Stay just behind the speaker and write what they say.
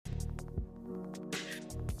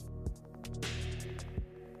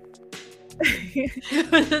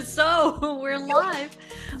So we're live.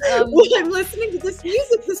 Well, I'm listening to this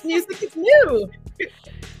music. This music is new.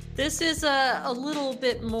 This is a little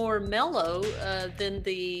bit more mellow than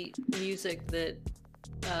the music that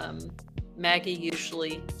Maggie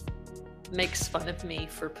usually makes fun of me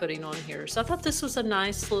for putting on here. So I thought this was a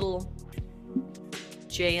nice little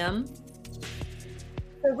jam.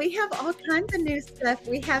 So we have all kinds of new stuff.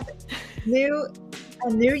 We have a new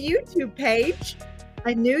YouTube page,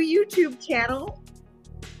 a new YouTube channel,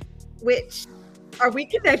 which are we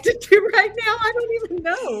connected to right now? I don't even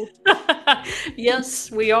know. Yes,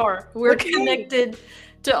 we are. We're connected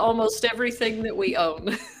to almost everything that we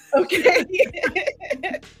own. Okay.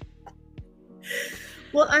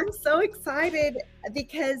 Well, I'm so excited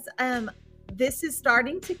because this is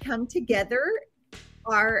starting to come together.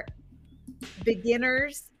 Our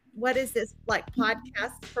beginners, what is this, like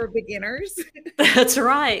podcast for beginners? That's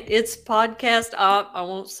right. It's podcast. I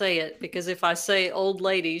won't say it because if I say old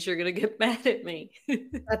ladies, you're going to get mad at me.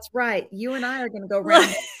 That's right. You and I are going to go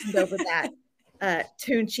round over that,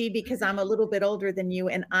 Tunchi, because I'm a little bit older than you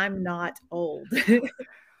and I'm not old.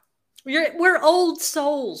 We're old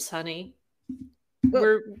souls, honey. Well,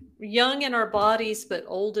 we're young in our bodies, but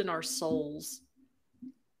old in our souls.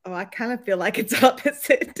 Oh, I kind of feel like it's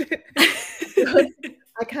opposite.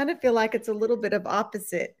 I kind of feel like it's a little bit of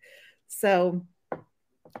opposite. So,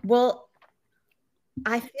 well,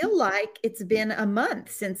 I feel like it's been a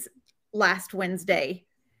month since last Wednesday.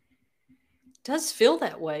 It does feel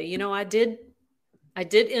that way. You know, I did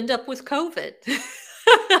end up with COVID.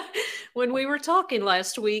 When we were talking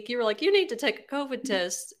last week, you were like, you need to take a COVID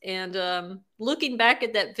test. And looking back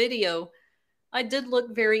at that video, I did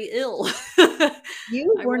look very ill.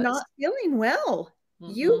 You were not feeling well.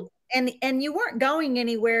 Mm-hmm. You and you weren't going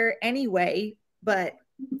anywhere anyway, but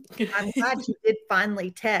I'm glad you did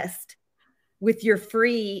finally test with your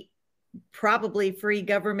probably free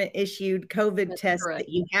government issued COVID test that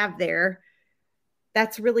you have there.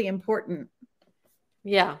 That's really important.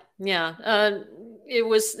 Yeah. It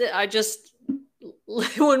was,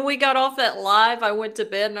 when we got off that live, I went to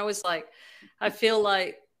bed and I was like, I feel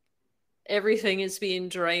like everything is being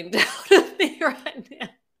drained out of me right now.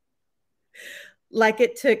 Like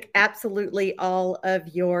it took absolutely all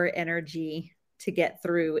of your energy to get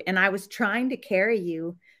through. And I was trying to carry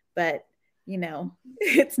you, but you know,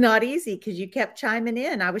 it's not easy because you kept chiming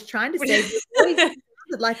in. I was trying to save your voice. It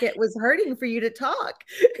sounded like it was hurting for you to talk.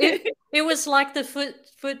 It was like the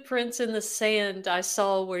footprints in the sand I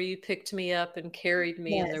saw where you picked me up and carried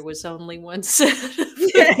me, yes. And there was only one set of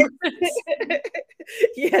footprints.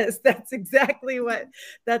 Yes, that's exactly what.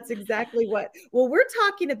 Well, we're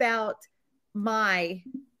talking about my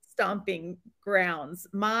stomping grounds,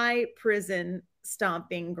 my prison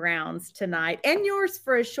stomping grounds tonight, and yours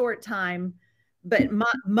for a short time. But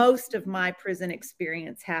most of my prison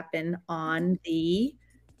experience happened on the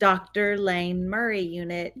Dr. Lane Murray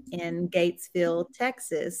unit in Gatesville,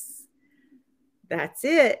 Texas. That's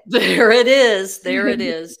it. There it is. There it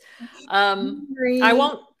is. I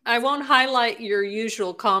won't highlight your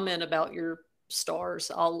usual comment about your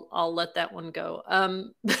stars. I'll let that one go.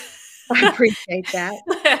 I appreciate that.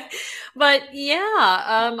 But yeah,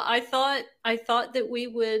 I thought that we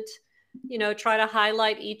would, try to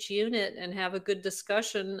highlight each unit and have a good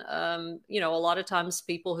discussion. A lot of times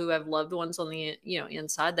people who have loved ones on the,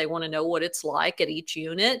 inside, they want to know what it's like at each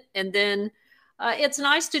unit. And then it's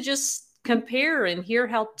nice to just compare and hear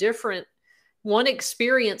how different one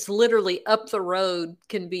experience literally up the road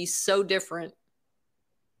can be so different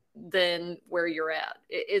than where you're at.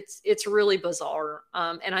 It's really bizarre.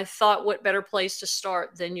 And I thought what better place to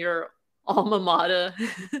start than your alma mater,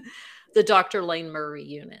 the Dr. Lane Murray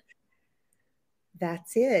unit.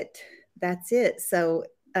 That's it. So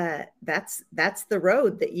that's the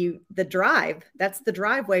road the drive. That's the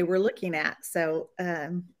driveway we're looking at. So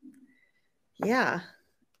yeah.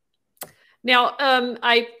 Now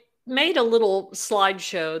I made a little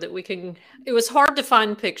slideshow that it was hard to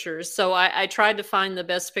find pictures. So I tried to find the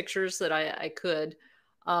best pictures that I could.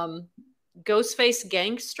 Ghostface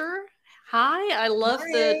Gangster. Hi. I love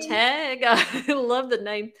the tag. I love the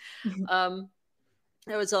name.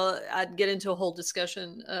 I'd get into a whole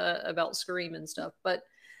discussion about Scream and stuff, but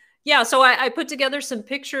yeah, so I put together some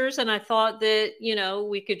pictures and I thought that,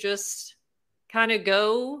 we could just kind of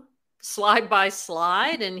go slide by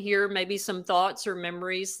slide and hear maybe some thoughts or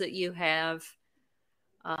memories that you have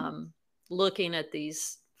looking at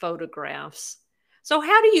these photographs. So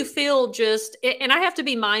how do you feel and I have to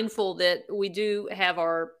be mindful that we do have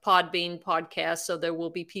our Podbean podcast, so there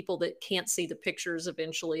will be people that can't see the pictures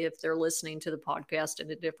eventually if they're listening to the podcast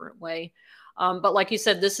in a different way. But like you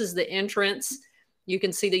said, this is the entrance. You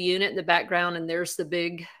can see the unit in the background, and there's the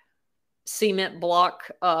big cement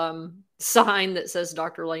block sign that says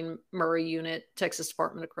Dr. Lane Murray Unit, Texas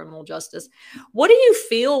Department of Criminal Justice. What do you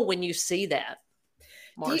feel when you see that,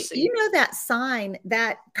 Marcy? You know that sign,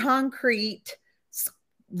 that concrete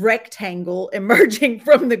rectangle emerging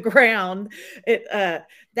from the ground?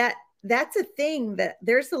 That's a thing that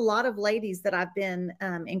there's a lot of ladies that I've been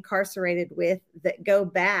incarcerated with that go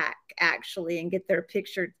back actually and get their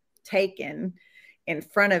picture taken in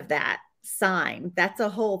front of that sign. That's a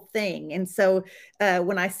whole thing. And so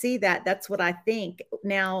when I see that, that's what I think.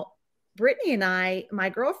 Now, Brittany and I, my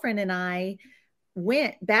girlfriend and I,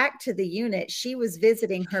 went back to the unit. She was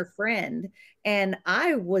visiting her friend, and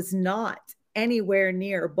I was not anywhere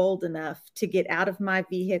near bold enough to get out of my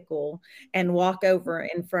vehicle and walk over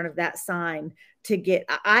in front of that sign to get,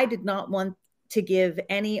 I did not want to give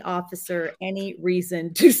any officer any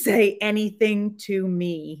reason to say anything to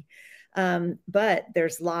me. But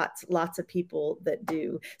there's lots of people that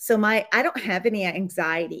do. So I don't have any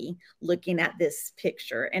anxiety looking at this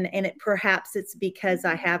picture. And perhaps it's because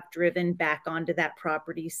I have driven back onto that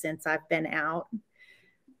property since I've been out.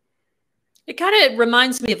 It kind of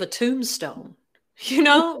reminds me of a tombstone,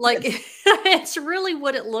 like it's really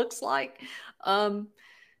what it looks like.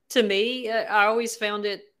 To me, I always found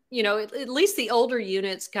it, at least the older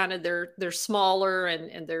units kind of, they're smaller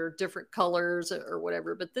and they're different colors or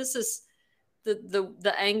whatever. But this is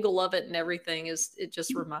the angle of it and everything it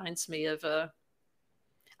just reminds me of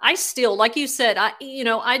I still, like you said,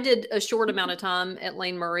 I did a short amount of time at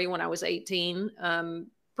Lane Murray when I was 18,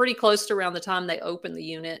 pretty close to around the time they opened the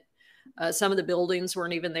unit. Some of the buildings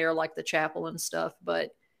weren't even there, like the chapel and stuff, but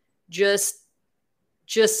just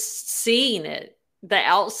seeing it, the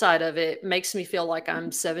outside of it makes me feel like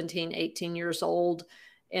I'm 17, 18 years old.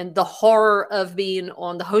 And the horror of being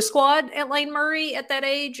on the host squad at Lane Murray at that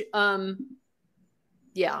age.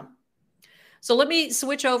 Yeah. So let me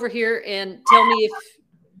switch over here and tell me if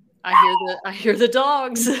I hear the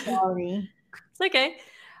dogs. Sorry. It's okay.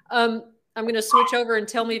 I'm going to switch over and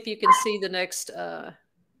tell me if you can see the next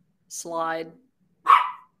slide.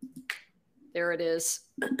 There it is.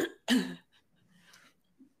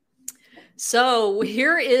 So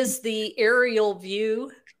here is the aerial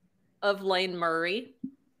view of Lane Murray.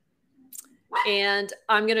 And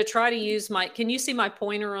I'm going to try to use can you see my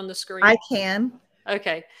pointer on the screen? I can.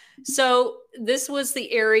 Okay. So this was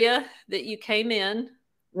the area that you came in.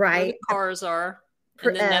 Right. Where the cars are.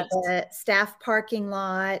 And then that's the staff parking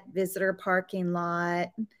lot, visitor parking lot.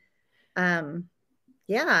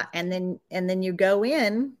 Yeah. And then you go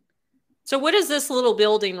in. So what is this little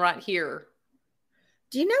building right here?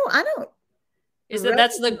 Do you know? I don't.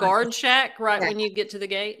 That's the guard shack right when you get to the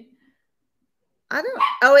gate? I don't.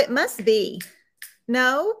 Oh, it must be.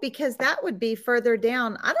 No, because that would be further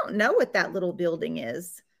down. I don't know what that little building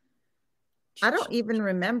is. I don't even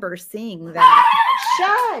remember seeing that.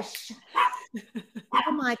 Shush.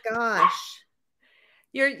 Oh my gosh.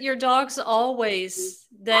 Your dogs always,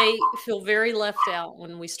 they feel very left out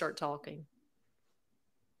when we start talking.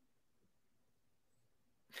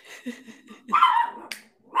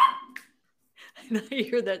 And I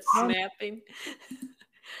hear that snapping.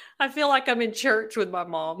 I feel like I'm in church with my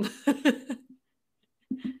mom.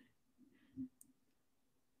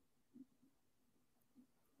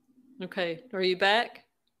 Okay. Are you back?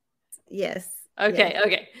 Yes. Okay. Yes.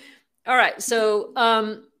 Okay. All right. So,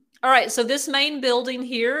 all right. So this main building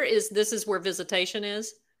here this is where visitation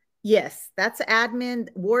is. Yes. That's admin,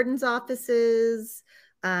 warden's offices.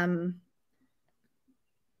 I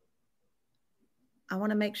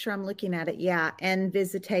want to make sure I'm looking at it. Yeah. And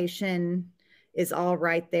visitation is all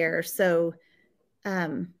right there. So,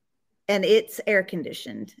 and it's air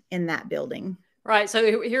conditioned in that building. Right.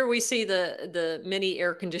 So here we see the mini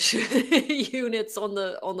air conditioned units on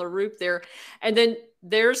the roof there. And then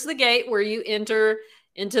there's the gate where you enter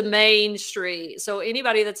into Main Street. So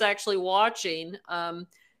anybody that's actually watching,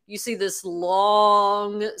 you see this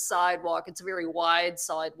long sidewalk. It's a very wide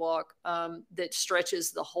sidewalk that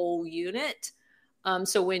stretches the whole unit.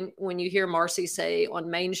 So when you hear Marcy say on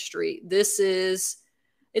Main Street, it's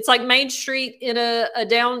like Main Street in a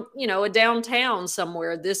downtown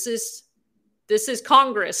somewhere. This is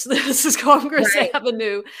Congress. This is Congress Right.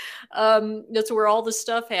 Avenue. That's where all the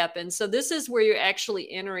stuff happens. So this is where you're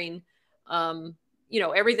actually entering.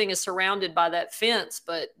 Everything is surrounded by that fence,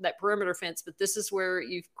 but that perimeter fence. But this is where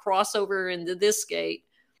you cross over into this gate.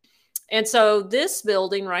 And so this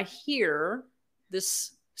building right here,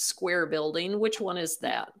 this square building, which one is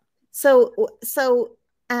that? So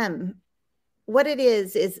what it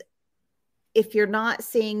is if you're not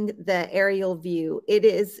seeing the aerial view,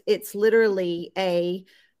 it's literally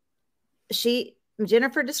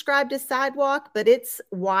Jennifer described a sidewalk, but it's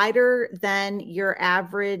wider than your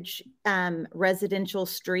average residential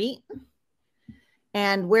street.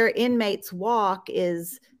 And where inmates walk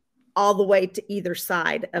is all the way to either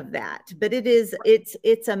side of that. But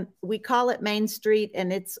we call it Main Street,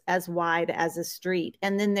 and it's as wide as a street.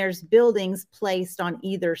 And then there's buildings placed on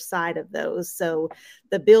either side of those. So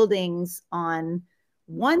the buildings on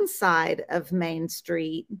one side of Main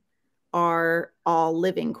Street are all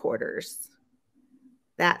living quarters.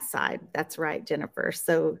 That side, that's right, Jennifer.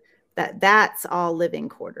 So that's all living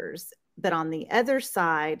quarters. But on the other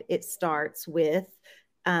side, it starts with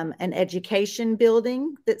an education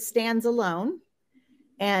building that stands alone.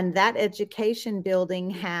 And that education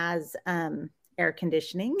building has air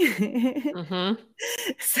conditioning. Mm-hmm.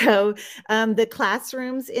 So the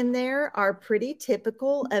classrooms in there are pretty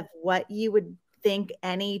typical of what you would think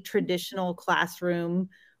any traditional classroom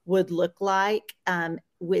would look like,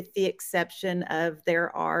 with the exception of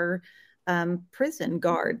there are prison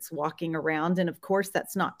guards walking around. And of course,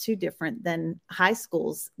 that's not too different than high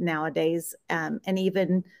schools nowadays, and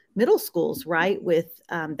even middle schools, right?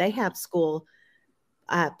 They have school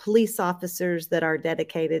police officers that are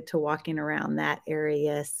dedicated to walking around that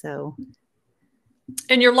area. So,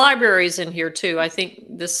 and your library's in here too. I think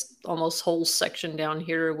this almost whole section down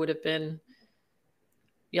here would have been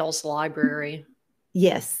y'all's library.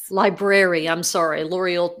 Yes. Library. I'm sorry.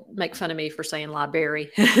 Lori will make fun of me for saying library.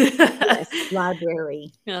 Yes,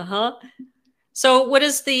 library. Uh-huh. So what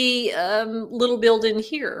is the little building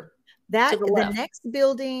here? The next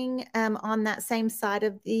building on that same side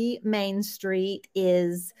of the Main Street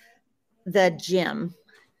is the gym.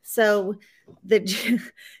 So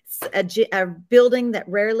a building that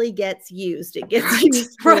rarely gets used. It gets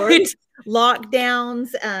used for lockdowns.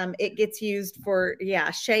 It gets used for,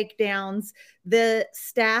 shakedowns. The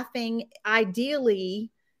staffing,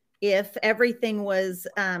 ideally, if everything was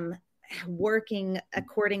working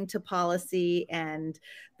according to policy and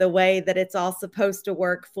the way that it's all supposed to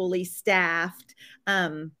work, fully staffed,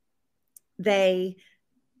 the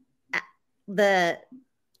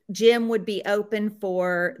gym would be open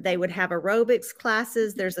they would have aerobics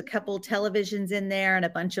classes. There's a couple televisions in there and a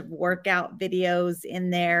bunch of workout videos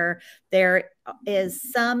in there. There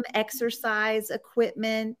is some exercise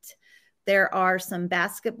equipment. There are some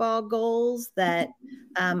basketball goals that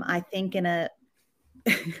I think in a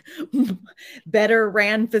better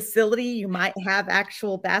ran facility, you might have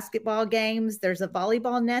actual basketball games. There's a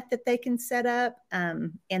volleyball net that they can set up.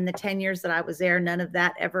 In the 10 years that I was there, none of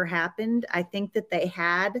that ever happened. I think that they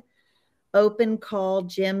had open call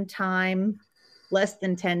gym time less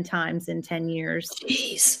than 10 times in 10 years.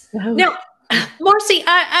 Jeez. Now, Marcy,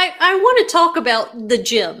 I want to talk about the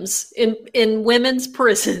gyms in women's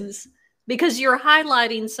prisons, because you're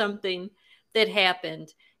highlighting something that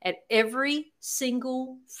happened at every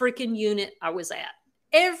single freaking unit I was at.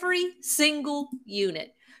 Every single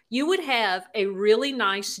unit. You would have a really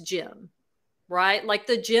nice gym, right? Like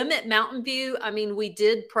the gym at Mountain View. I mean, we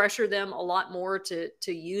did pressure them a lot more to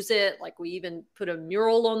use it. Like we even put a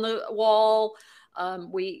mural on the wall.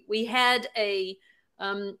 We had a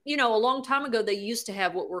long time ago, they used to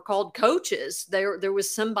have what were called coaches. There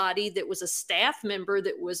was somebody that was a staff member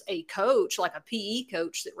that was a coach, like a PE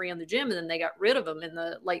coach that ran the gym, and then they got rid of him in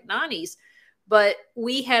the late 90s. But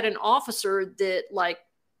we had an officer that, like,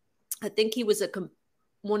 I think he was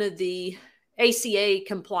one of the ACA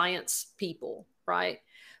compliance people, right?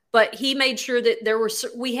 But he made sure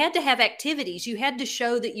that we had to have activities. You had to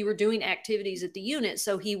show that you were doing activities at the unit.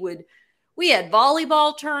 So we had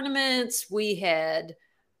volleyball tournaments. We had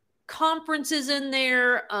conferences in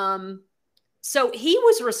there. So he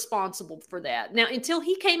was responsible for that. Now, until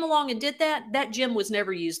he came along and did that gym was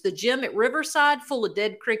never used. The gym at Riverside, full of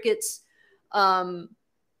dead crickets. And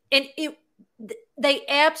they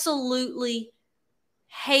absolutely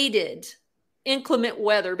hated inclement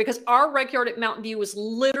weather, because our rec yard at Mountain View was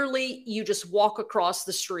literally, you just walk across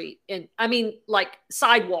the street. And I mean, like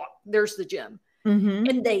sidewalk, there's the gym. Mm-hmm.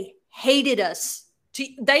 And they hated us.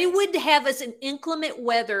 They would have us in inclement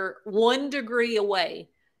weather 1 degree away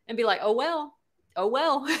and be like, oh, well,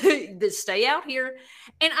 just stay out here.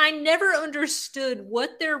 And I never understood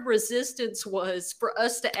what their resistance was for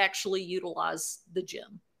us to actually utilize the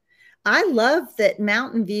gym. I love that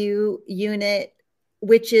Mountain View unit,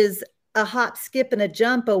 which is a hop, skip, and a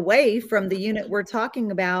jump away from the unit we're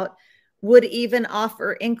talking about, would even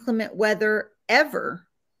offer inclement weather ever,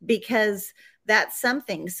 because that's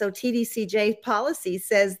something. So TDCJ policy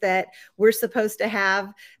says that we're supposed to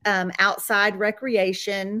have outside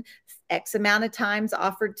recreation X amount of times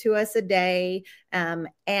offered to us a day. And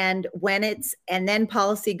then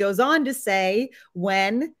policy goes on to say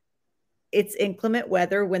when it's inclement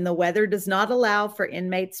weather. When the weather does not allow for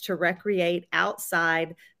inmates to recreate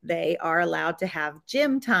outside, they are allowed to have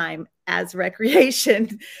gym time as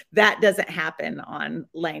recreation. That doesn't happen on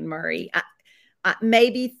Lane Murray.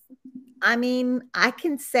 Maybe, I mean, I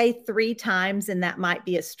can say 3 times, and that might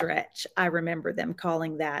be a stretch. I remember them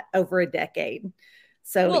calling that over a decade.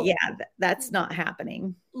 So Well, yeah, that's not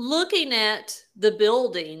happening. Looking at the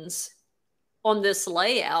buildings on this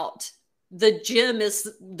layout, the gym is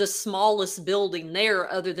the smallest building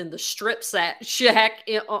there other than the strip shack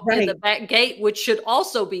in the back gate, which should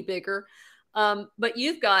also be bigger. But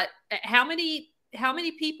you've got how many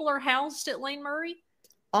people are housed at Lane Murray?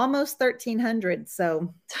 Almost 1,300.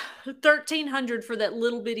 So 1,300 for that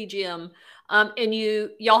little bitty gym. And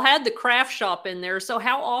y'all had the craft shop in there. So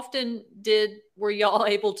how often were y'all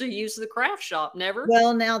able to use the craft shop? Never?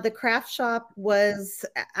 Well, now the craft shop was,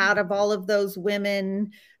 out of all of those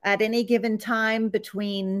women, at any given time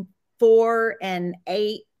between 4 and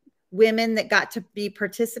 8 women that got to be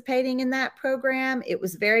participating in that program. It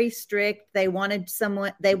was very strict. They wanted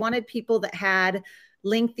people that had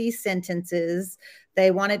lengthy sentences. They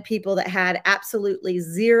wanted people that had absolutely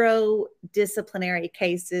 0 disciplinary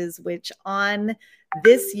cases, which on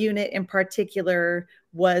this unit in particular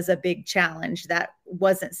was a big challenge. That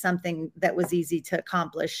wasn't something that was easy to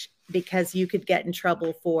accomplish, because you could get in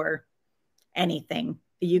trouble for anything.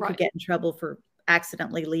 You could get in trouble for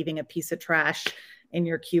accidentally leaving a piece of trash in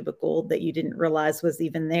your cubicle that you didn't realize was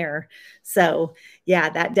even there. So yeah,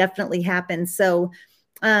 that definitely happened. So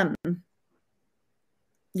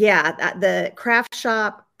yeah, the craft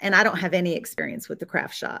shop, and I don't have any experience with the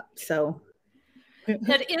craft shop. So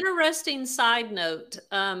an interesting side note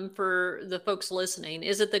for the folks listening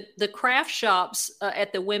is that the craft shops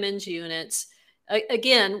at the women's units,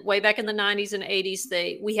 again, way back in the 90s and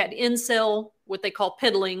 80s, we had in-cell, what they call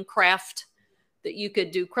piddling craft, that you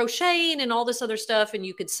could do crocheting and all this other stuff, and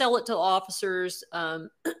you could sell it to officers.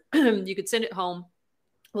 You could send it home.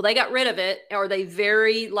 Well, they got rid of it, or they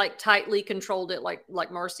very tightly controlled it,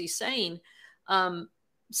 like Marcy's saying.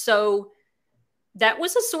 So that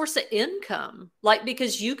was a source of income,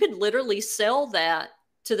 because you could literally sell that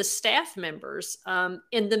to the staff members. And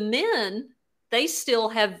the men, they still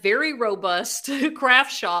have very robust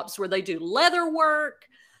craft shops where they do leather work,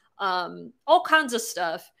 all kinds of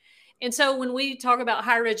stuff. And so when we talk about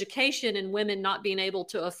higher education and women not being able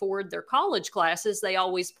to afford their college classes, they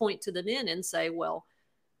always point to the men and say, well,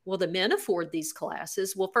 the men afford these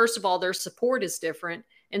classes. Well, first of all, their support is different.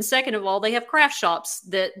 And second of all, they have craft shops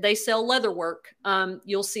that they sell leather work.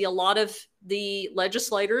 You'll see a lot of the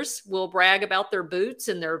legislators will brag about their boots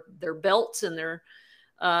and their belts and their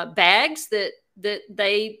bags that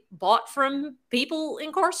they bought from people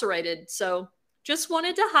incarcerated. So just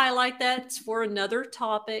wanted to highlight that for another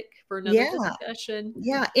topic, for another discussion.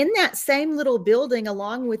 Yeah. In that same little building,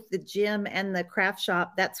 along with the gym and the craft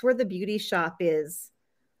shop, that's where the beauty shop is.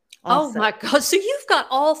 Also. Oh my God. So you've got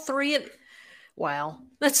all 3 of, wow.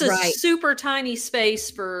 That's a super tiny space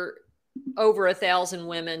for over 1,000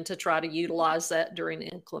 women to try to utilize that during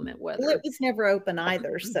inclement weather. Well, it was never open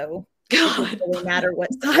either. So it didn't really matter what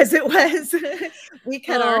size it was. We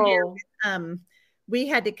cut our hair. We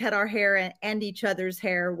had to cut our hair and each other's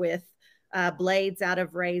hair with blades out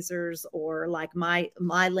of razors, or like my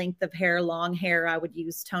length of hair, long hair, I would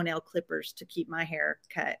use toenail clippers to keep my hair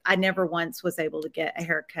cut. I never once was able to get a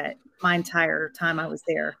haircut my entire time I was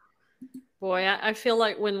there. Boy, I feel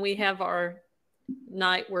like when we have our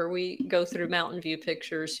night where we go through Mountain View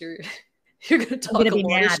pictures, you're going to talk a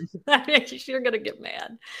lot. You're going to get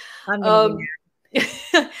mad. I'm going to be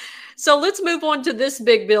mad. So let's move on to this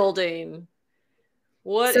big building.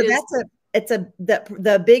 It's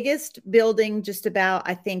the biggest building just about,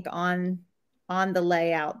 I think, on the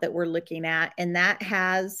layout that we're looking at. And that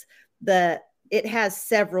has it has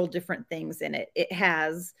several different things in it. It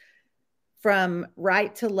has, from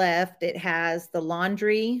right to left, it has the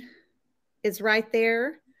laundry is right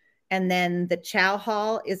there. And then the chow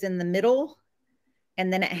hall is in the middle.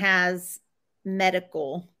 And then it has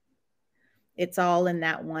medical. It's all in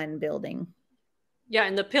that one building. Yeah,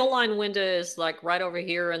 and the pill line window is right over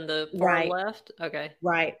here in the far left. Okay.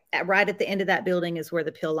 Right. Right at the end of that building is where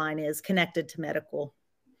the pill line is, connected to medical.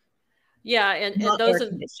 Yeah, and those are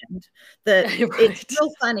conditioned. It's so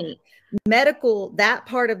funny. Medical, that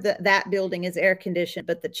part of that building is air conditioned,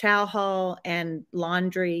 but the chow hall and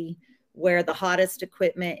laundry, where the hottest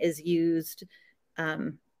equipment is used,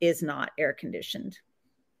 is not air conditioned.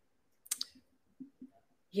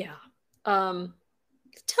 Yeah.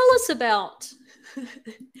 Tell us about,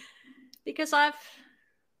 because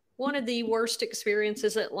one of the worst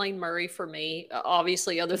experiences at Lane Murray for me,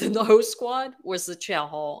 obviously, other than the host squad, was the chow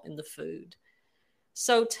hall and the food.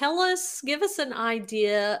 So give us an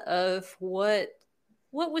idea of what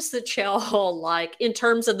was the chow hall like in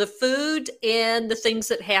terms of the food and the things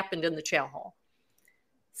that happened in the chow hall?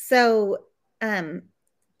 So,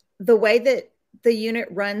 the way that the unit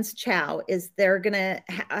runs chow is they're going to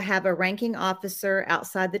have a ranking officer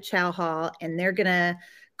outside the chow hall, and they're going to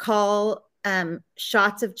call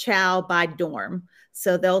shots of chow by dorm.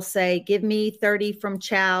 So they'll say, give me 30 from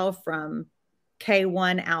chow from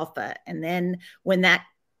K1 Alpha. And then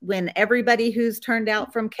when everybody who's turned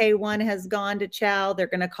out from K1 has gone to chow, they're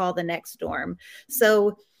going to call the next dorm.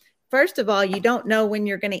 So first of all, you don't know when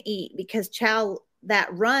you're going to eat, because chow that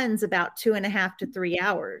runs about 2.5 to 3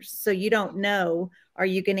 hours. So you don't know, are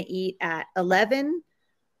you going to eat at 11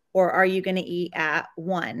 or are you going to eat at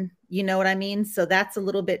 1? You know what I mean? So that's a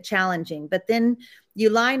little bit challenging. But then you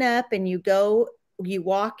line up and you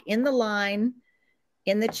walk in the line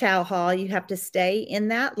in the chow hall. You have to stay in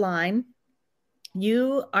that line.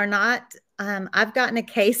 You are not, I've gotten a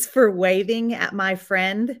case for waving at my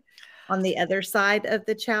friend on the other side of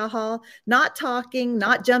the chow hall, not talking,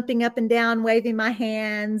 not jumping up and down, waving my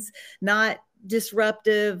hands, not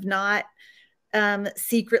disruptive, not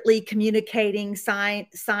secretly communicating,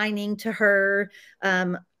 signing to her,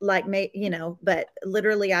 but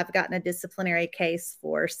literally I've gotten a disciplinary case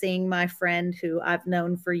for seeing my friend who I've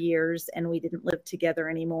known for years and we didn't live together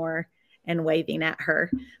anymore and waving at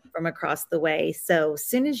her from across the way. So as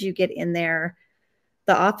soon as you get in there,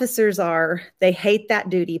 the officers they hate that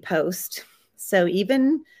duty post. So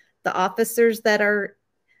even the officers that are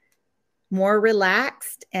more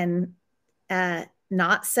relaxed and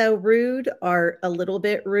not so rude are a little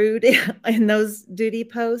bit rude in those duty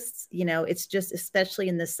posts. You know, it's just, especially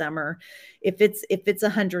in the summer, if it's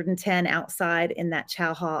 110 outside in that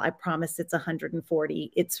chow hall, I promise it's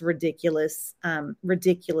 140. It's ridiculous,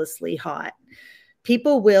 ridiculously hot.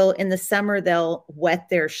 People will, in the summer, they'll wet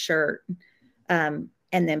their shirt and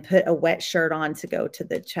then put a wet shirt on to go to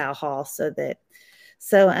the chow hall.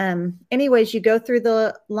 Anyways, you go through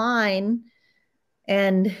the line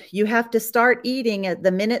and you have to start eating at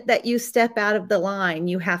the minute that you step out of the line.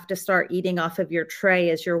 You have to start eating off of your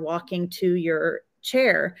tray as you're walking to your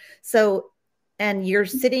chair. And you're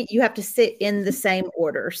sitting, you have to sit in the same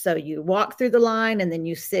order. So you walk through the line and then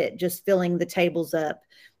you sit, just filling the tables up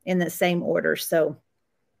in the same order. So,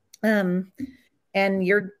 and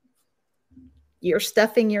you're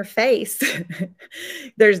stuffing your face.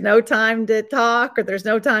 There's no time to talk, or there's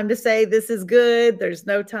no time to say, this is good. There's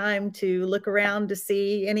no time to look around to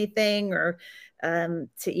see anything, or to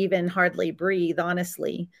even hardly breathe,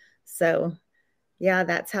 honestly. So yeah,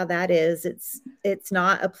 that's how that is. It's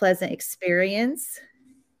not a pleasant experience.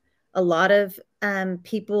 A lot of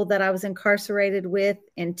people that I was incarcerated with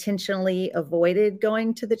intentionally avoided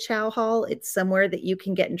going to the chow hall. It's somewhere that you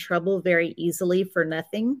can get in trouble very easily for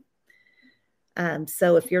nothing.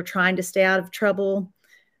 So if you're trying to stay out of trouble,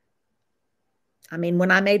 I mean, when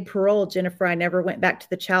I made parole, Jennifer, I never went back to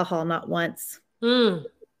the chow hall, not once. Mm.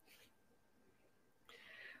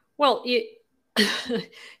 Well,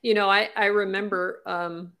 I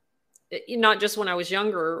remember, not just when I was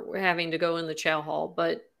younger having to go in the chow hall,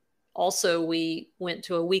 but also we went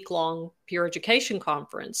to a week-long peer education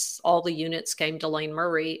conference. All the units came to Lane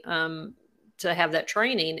Murray to have that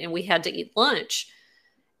training, and we had to eat lunch.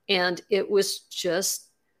 And it was just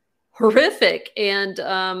horrific. And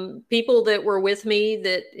people that were with me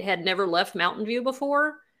that had never left Mountain View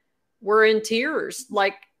before were in tears,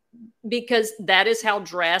 because that is how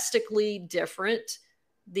drastically different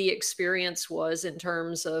the experience was in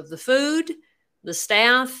terms of the food, the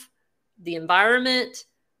staff, the environment,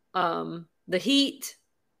 the heat.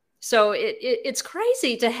 So it's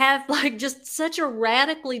crazy to have just such a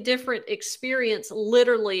radically different experience,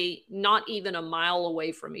 literally not even a mile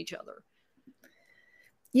away from each other.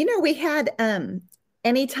 You know, we had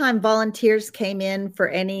anytime volunteers came in for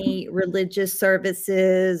any religious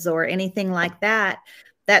services or anything like that,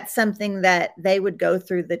 that's something that they would go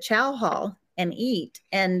through the chow hall and eat.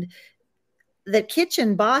 And the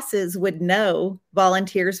kitchen bosses would know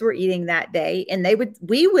volunteers were eating that day, and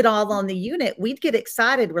we would all on the unit, we'd get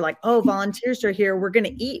excited. We're like, oh, volunteers are here. We're going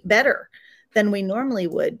to eat better than we normally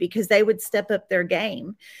would, because they would step up their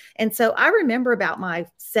game. And so I remember about my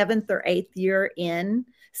 7th or 8th year in,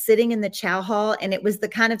 sitting in the chow hall, and it was the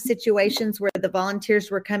kind of situations where the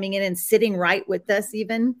volunteers were coming in and sitting right with us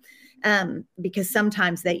even, because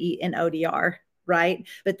sometimes they eat in ODR, right?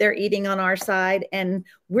 But they're eating on our side, and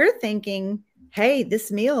we're thinking, hey,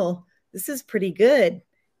 this is pretty good.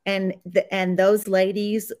 And those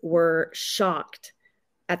ladies were shocked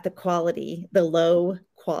at the quality, the low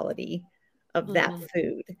quality of that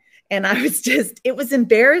food. And I was just, it was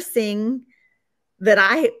embarrassing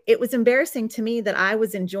to me that I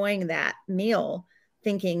was enjoying that meal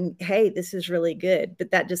thinking, hey, this is really good.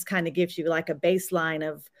 But that just kind of gives you like a baseline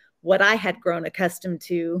of what I had grown accustomed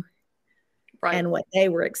to and what they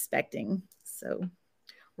were expecting. So.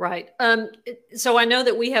 Right. So I know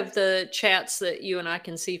that we have the chats that you and I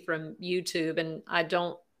can see from YouTube, and I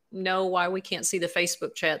don't know why we can't see the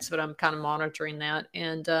Facebook chats, but I'm kind of monitoring that.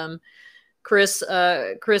 And Chris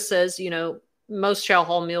says, you know, most chow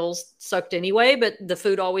hall meals sucked anyway, but the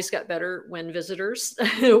food always got better when visitors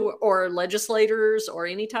or legislators or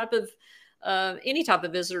any type of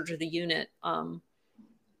visitor to the unit,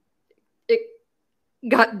 it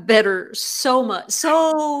got better so much,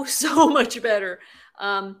 so much better.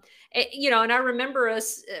 You know, and I remember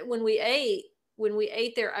us when we ate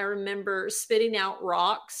there, I remember spitting out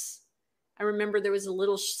rocks. I remember there was a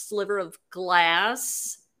little sliver of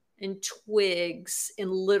glass and twigs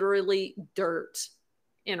and literally dirt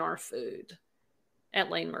in our food at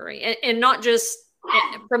Lane Murray. And not just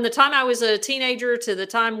from the time I was a teenager to the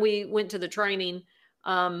time we went to the training,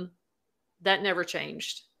 that never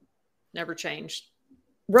changed. Never changed.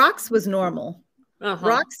 Rocks was normal.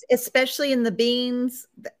 Rocks, especially in the beans,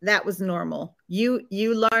 that was normal. You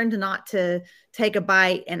learned not to take a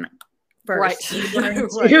bite and first.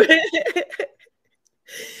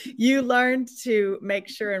 You learned to make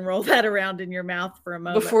sure and roll that around in your mouth for a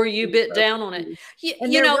moment before you bit down on it.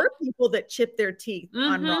 And there were people that chipped their teeth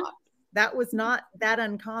on rocks. That was not that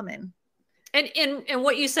uncommon. And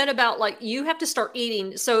what you said about, like, you have to start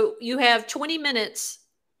eating. So you have 20 minutes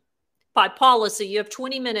by policy, you have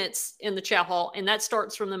 20 minutes in the chow hall, and that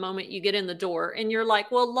starts from the moment you get in the door. And you're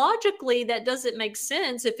like, well, logically, that doesn't make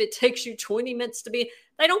sense if it takes you 20 minutes to be.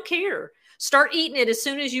 They don't care. Start eating it as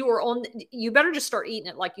soon as you are on. You better just start eating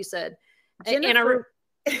it, like you said. Jennifer,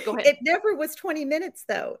 go ahead. It never was 20 minutes,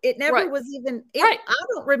 though. It never was even. I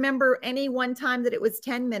don't remember any one time that it was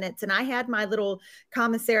 10 minutes. And I had my little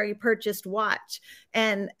commissary purchased watch,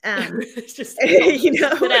 and you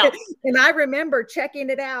know, and I remember checking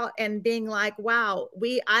it out and being like, "Wow,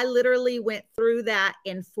 I literally went through that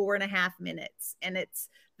in 4.5 minutes," and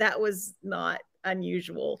that was not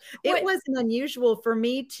unusual. It wasn't unusual for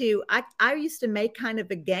me to, I used to make kind of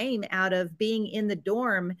a game out of being in the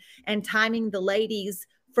dorm and timing the ladies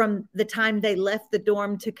from the time they left the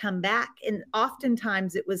dorm to come back. And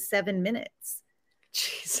oftentimes it was 7 minutes.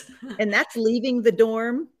 Jeez. And that's leaving the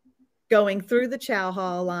dorm, going through the chow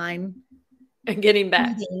hall line, and getting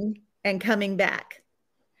back and coming back.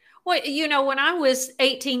 Well, you know, when I was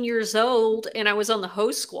 18 years old and I was on the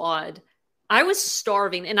host squad, I was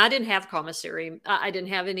starving, and I didn't have commissary. I didn't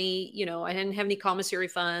have any, you know, I didn't have any commissary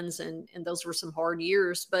funds, and those were some hard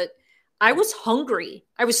years, but I was hungry.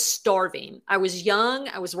 I was starving. I was young.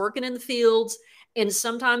 I was working in the fields, and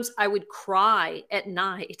sometimes I would cry at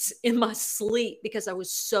night in my sleep because I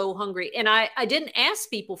was so hungry. And I didn't ask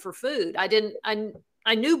people for food. I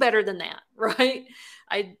knew better than that, right?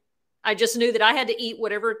 I just knew that I had to eat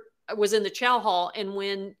whatever was in the chow hall. And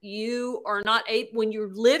when you are not able, when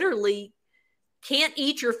you literally can't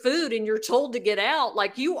eat your food and you're told to get out,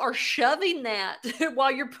 like, you are shoving that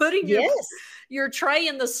while you're putting your tray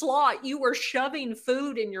in the slot, you were shoving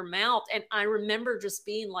food in your mouth. And I remember just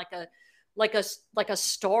being like a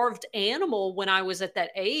starved animal when I was at that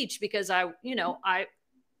age, because I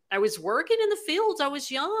was working in the fields. I was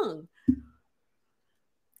young.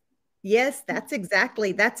 Yes, that's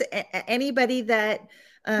anybody that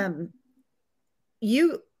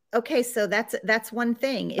okay. So that's one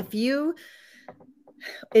thing. If you,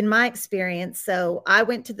 in my experience, so I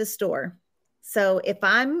went to the store. So if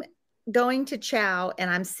I'm going to chow and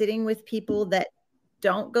I'm sitting with people that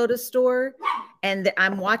don't go to store and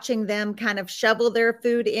I'm watching them kind of shovel their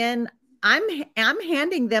food in, I'm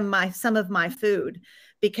handing them some of my food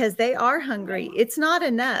because they are hungry. It's not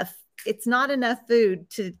enough. It's not enough food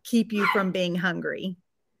to keep you from being hungry.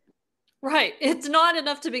 Right. It's not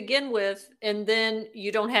enough to begin with. And then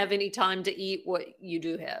you don't have any time to eat what you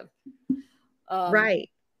do have. Right.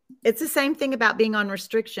 It's the same thing about being on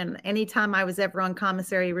restriction. Anytime I was ever on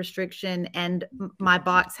commissary restriction and my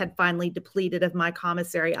box had finally depleted of my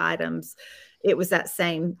commissary items, it was that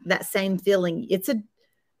same feeling. It's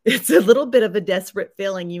a little bit of a desperate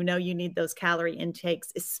feeling. You know, you need those calorie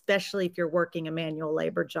intakes, especially if you're working a manual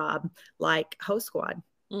labor job like host squad.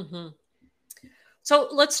 Mm-hmm. So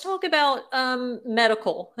let's talk about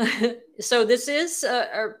medical. So this is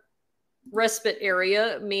a respite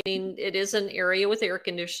area, meaning it is an area with air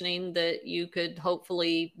conditioning that you could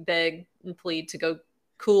hopefully beg and plead to go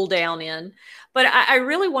cool down in. But I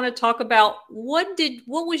really want to talk about what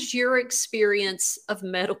was your experience of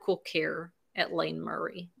medical care at Lane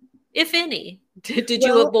Murray, if any? Did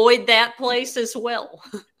you Well, avoid that place as well?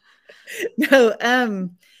 no, oh,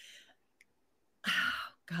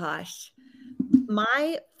 gosh,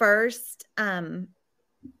 my first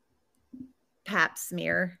pap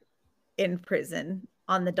smear in prison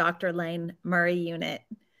on the Dr. Lane Murray unit.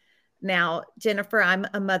 Now, Jennifer, I'm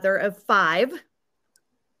a mother of 5.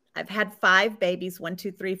 I've had 5 babies, 1,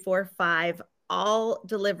 2, 3, 4, 5, all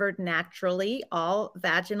delivered naturally, all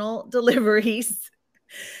vaginal deliveries.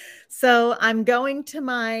 So I'm going to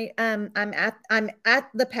my I'm at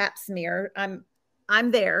the pap smear.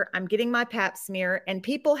 I'm there. I'm getting my pap smear, and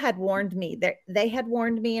people had warned me that they had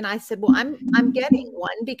warned me, and I said, "Well, I'm getting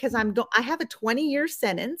one because I have a 20-year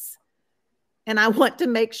sentence, and I want to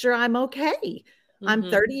make sure I'm okay. I'm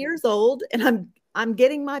 30 years old, and I'm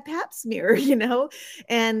getting my pap smear, you know."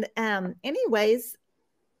 And anyways,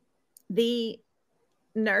 the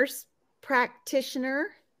nurse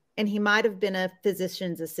practitioner, and he might have been a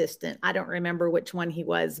physician's assistant. I don't remember which one he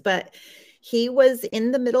was, but he was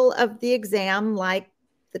in the middle of the exam, like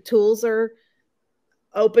the tools are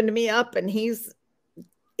opened me up, and he's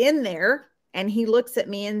in there, and he looks at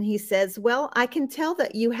me and he says, "Well, I can tell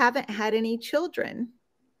that you haven't had any children."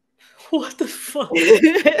 What the fuck?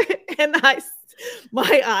 And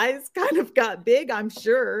my eyes kind of got big, I'm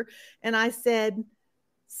sure. And I said,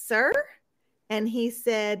 "Sir?" And he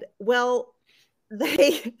said, "Well,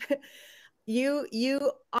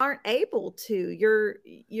 you aren't able to. Your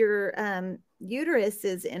uterus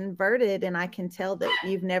is inverted, and I can tell that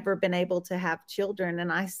you've never been able to have children."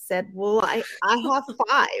 And I said, "Well, I have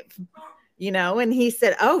 5, you know." And he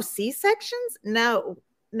said, "Oh, C-sections? No,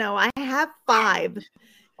 I have 5,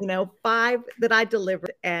 you know, 5 that I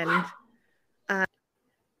delivered." And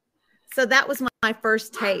so that was my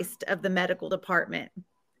first taste of the medical department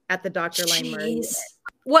at the Dr. Lane Murray unit.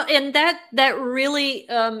 Well, and that really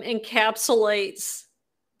encapsulates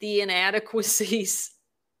the inadequacies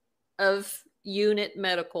of unit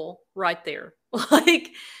medical right there.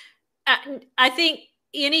 Like, I think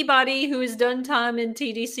anybody who has done time in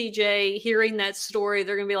TDCJ hearing that story,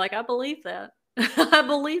 they're going to be like, "I believe that." I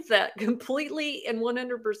believe that completely and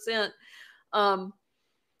 100%.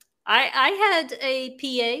 I had a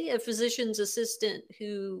PA, a physician's assistant,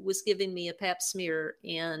 who was giving me a pap smear,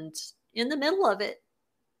 and in the middle of it,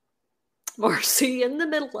 Marcy, in the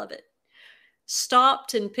middle of it,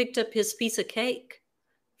 stopped and picked up his piece of cake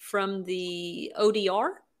from the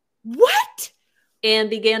ODR. What? And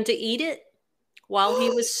began to eat it while he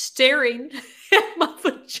was staring at my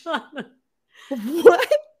vagina.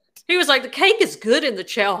 What? He was like, "The cake is good in the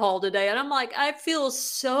chow hall today." And I'm like, I feel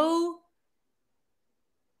so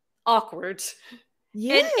awkward.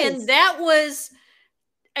 Yes. And that was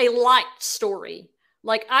a light story.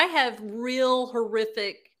 Like, I have real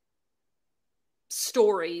horrific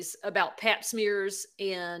stories about pap smears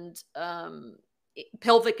and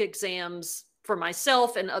pelvic exams for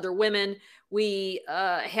myself and other women. We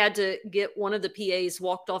had to get one of the PAs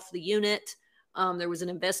walked off the unit. There was an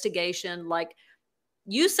investigation. Like,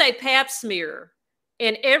 you say pap smear,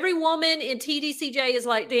 and every woman in TDCJ is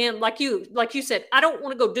like, "Damn," like you said, "I don't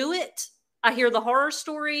want to go do it. I hear the horror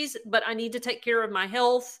stories, but I need to take care of my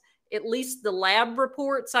health. At least the lab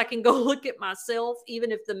reports I can go look at myself,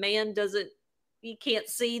 even if the man he can't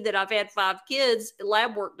see that I've had 5 kids.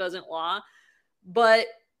 Lab work doesn't lie." But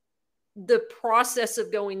the process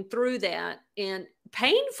of going through that, and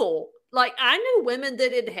painful. Like, I knew women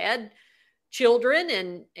that had had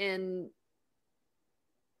children and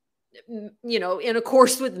you know,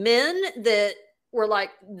 intercourse with men that were like,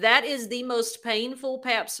 that is the most painful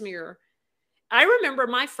pap smear. I remember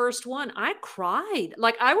my first one, I cried.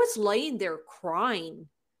 Like, I was laying there crying.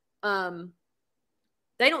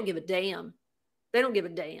 They don't give a damn. They don't give a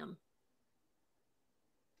damn.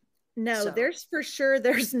 No,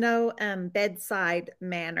 there's no bedside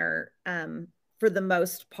manner for the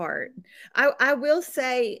most part. I will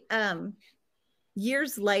say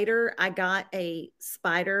years later, I got a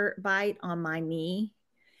spider bite on my knee,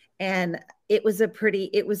 and it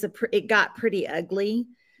got pretty ugly.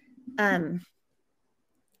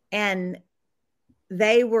 And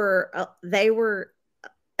they were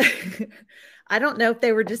I don't know if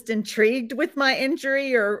they were just intrigued with my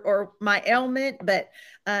injury or my ailment, but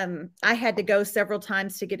I had to go several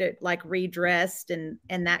times to get it like redressed and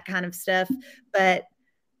that kind of stuff. But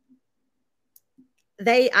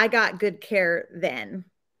I got good care then.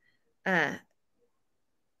 But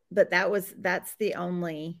that's the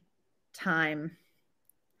only time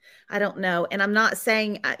I don't know. And I'm not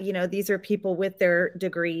saying, these are people with their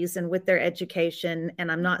degrees and with their education.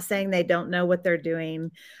 And I'm not saying they don't know what they're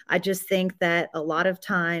doing. I just think that a lot of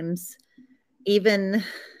times, even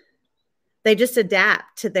they just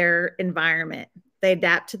adapt to their environment. They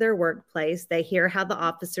adapt to their workplace. They hear how the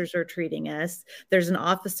officers are treating us. There's an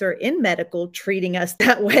officer in medical treating us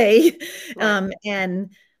that way. Right.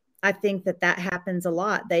 And I think that happens a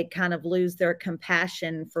lot. They kind of lose their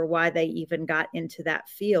compassion for why they even got into that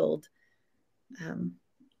field.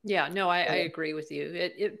 Yeah, no, I agree with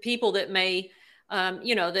you. People that may,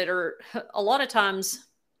 that are a lot of times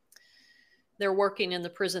they're working in the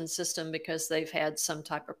prison system because they've had some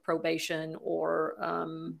type of probation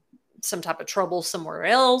or some type of trouble somewhere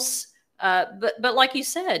else. But like you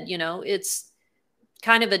said, it's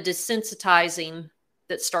kind of a desensitizing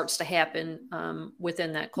that starts to happen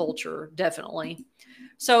within that culture, definitely.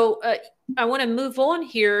 So I want to move on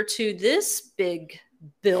here to this big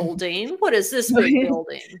building. What is this big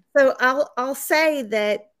building? So I'll say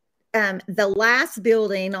that the last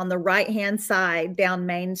building on the right-hand side down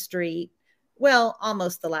Main Street, well,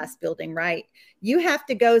 almost the last building, right? You have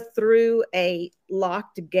to go through a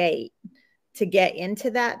locked gate to get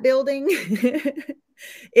into that building.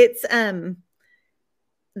 It's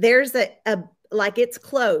there's like it's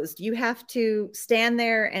closed. You have to stand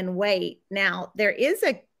there and wait. Now, there is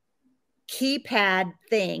a keypad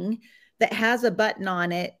thing that has a button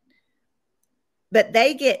on it, but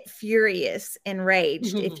they get furious,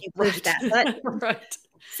 enraged if you push that button. Right.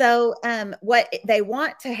 So what they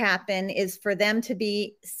want to happen is for them to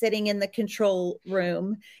be sitting in the control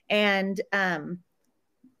room and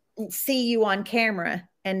see you on camera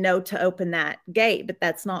and know to open that gate, but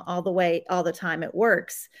that's not all the time it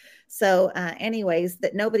works. So anyways,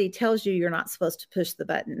 that nobody tells you you're not supposed to push the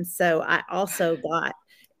button. So I also got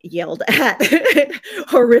yelled at,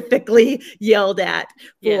 horrifically yelled at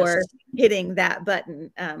for hitting that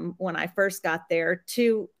button when I first got there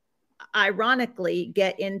to ironically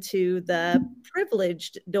get into the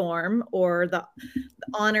privileged dorm or the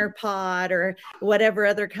honor pod or whatever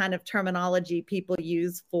other kind of terminology people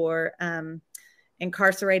use for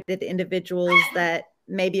incarcerated individuals that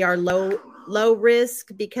maybe are low risk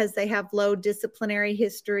because they have low disciplinary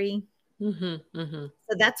history. So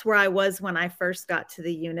that's where I was when I first got to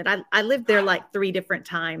the unit. I lived there like 3 different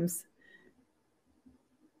times.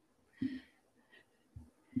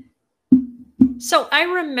 So I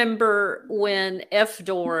remember when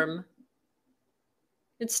F-Dorm,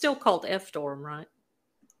 it's still called F-Dorm, right?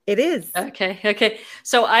 It is. Okay.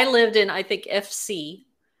 So I lived in, I think, FC,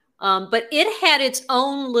 but it had its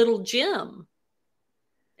own little gym.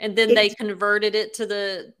 And then they converted it to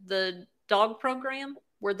the dog program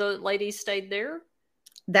where the ladies stayed there.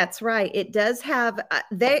 That's right. It does have,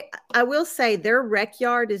 I will say their rec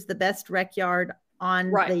yard is the best rec yard on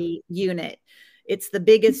the unit. It's the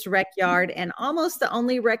biggest rec yard and almost the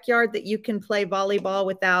only rec yard that you can play volleyball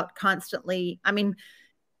without constantly. I mean,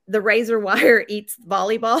 the razor wire eats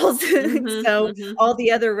volleyballs. All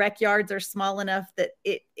the other rec yards are small enough that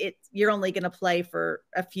you're only going to play for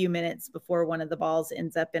a few minutes before one of the balls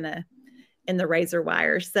ends up in the razor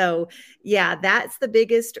wire. So yeah, that's the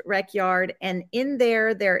biggest rec yard. And in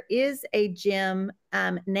there is a gym.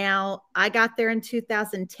 Now I got there in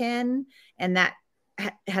 2010 and that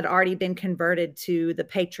had already been converted to the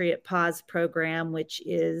Patriot Paws program, which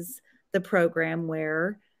is the program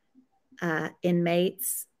where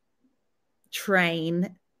inmates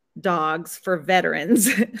train dogs for veterans.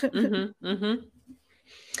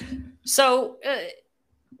 So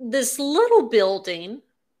this little building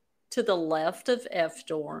to the left of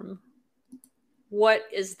F-Dorm, what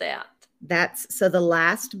is that? So the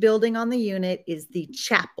last building on the unit is the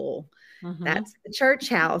chapel. That's the church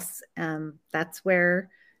house. That's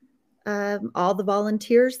where all the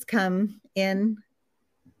volunteers come in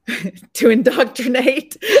to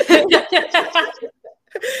indoctrinate.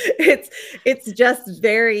 It's just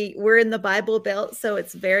we're in the Bible Belt, so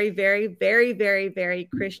it's very, very, very, very, very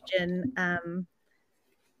Christian.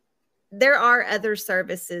 There are other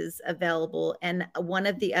services available, and one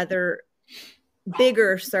of the other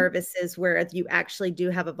bigger services where you actually do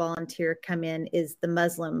have a volunteer come in is the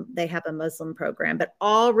Muslim. They have a Muslim program, but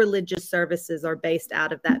all religious services are based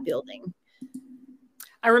out of that building.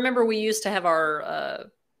 I remember we used to have our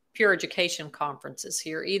Pure Education conferences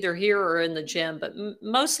here, either here or in the gym, but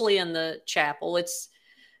mostly in the chapel. It's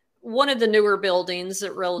one of the newer buildings,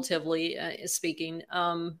 relatively speaking,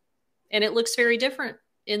 and it looks very different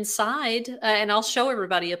inside. And I'll show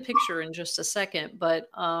everybody a picture in just a second, but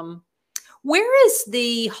where is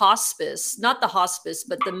the hospice? Not the hospice,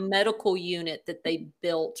 but the medical unit that they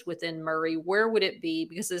built within Murray. Where would it be?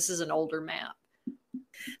 Because this is an older map.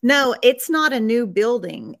 No, it's not a new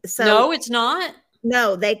building. So No, it's not.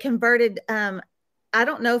 no, they converted. I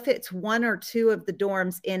don't know if it's one or two of the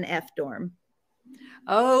dorms in F dorm.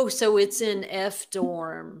 Oh, so it's in F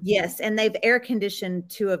dorm. Yes, and they've air conditioned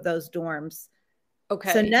two of those dorms.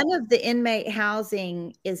 Okay. So none of the inmate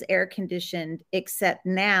housing is air conditioned, except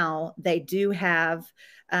now they do have,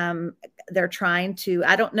 they're trying to,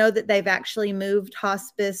 I don't know that they've actually moved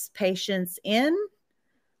hospice patients in.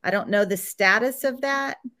 I don't know the status of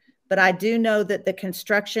that, but I do know that the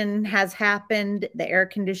construction has happened, the air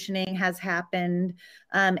conditioning has happened.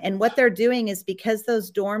 And what they're doing is, because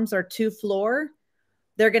those dorms are 2-floor,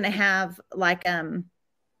 they're going to have like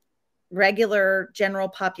regular general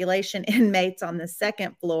population inmates on the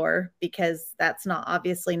 2nd floor, because that's not,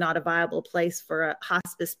 obviously not a viable place for a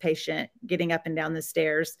hospice patient getting up and down the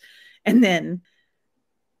stairs, and then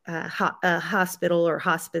hospital or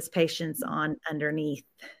hospice patients on underneath.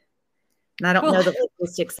 And I don't know the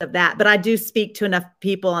logistics of that, but I do speak to enough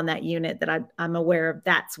people on that unit that I'm aware of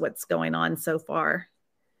that's what's going on so far.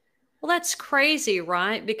 Well, that's crazy,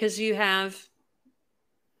 right? Because you have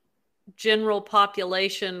general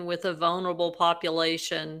population with a vulnerable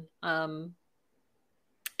population. And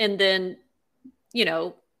then, you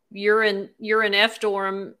know, you're in F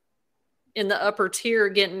dorm in the upper tier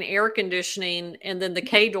getting air conditioning, and then the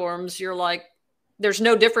K dorms, you're like, there's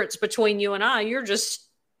no difference between you and I. You're just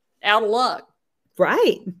out of luck.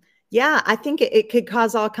 Right. Yeah, I think it could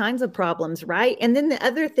cause all kinds of problems, right? And then the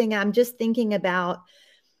other thing I'm just thinking about,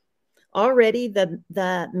 already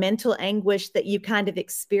the mental anguish that you kind of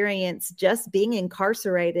experience just being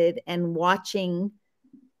incarcerated and watching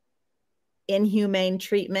inhumane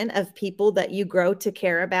treatment of people that you grow to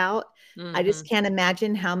care about. Mm-hmm. I just can't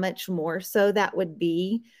imagine how much more so that would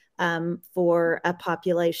be for a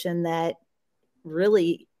population that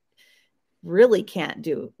really can't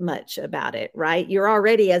do much about it, right? You're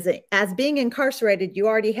already, as being incarcerated, you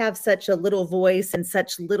already have such a little voice and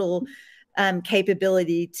such little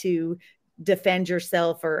capability to defend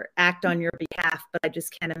yourself or act on your behalf. But I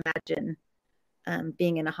just can't imagine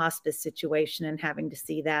being in a hospice situation and having to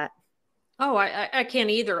see that. Oh, I can't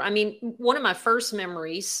either. I mean, one of my first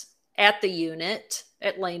memories at the unit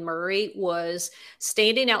at Lane Murray was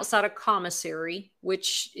standing outside a commissary,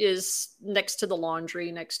 which is next to the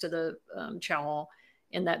laundry, next to the chow hall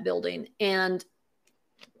in that building. And,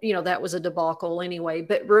 you know, that was a debacle anyway.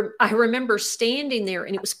 But I remember standing there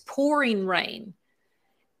and it was pouring rain.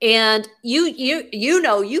 And you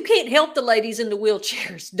know, you can't help the ladies in the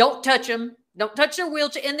wheelchairs. Don't touch them. Don't touch their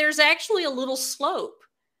wheelchair. And there's actually a little slope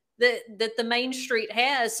that the main street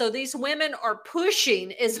has. So these women are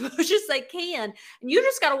pushing as much as they can, and you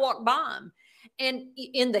just got to walk by them. And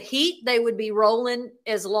in the heat, they would be rolling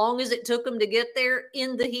as long as it took them to get there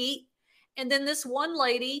in the heat. And then this one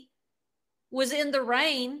lady was in the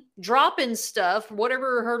rain, dropping stuff,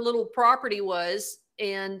 whatever her little property was,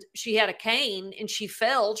 and she had a cane and she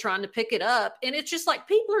fell trying to pick it up. And it's just like,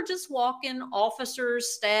 people are just walking,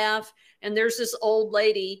 officers, staff, and there's this old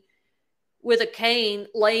lady with a cane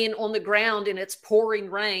laying on the ground and it's pouring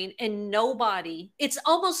rain, and nobody, it's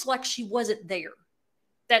almost like she wasn't there.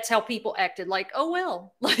 That's how people acted, like, oh,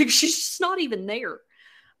 well, like she's just not even there.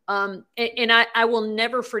 And I will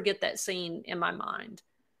never forget that scene in my mind.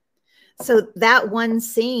 So that one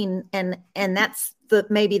scene, and that's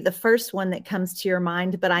maybe the first one that comes to your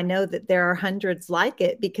mind, but I know that there are hundreds like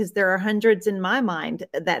it, because there are hundreds in my mind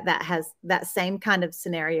that same kind of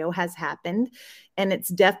scenario has happened. And it's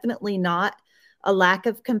definitely not a lack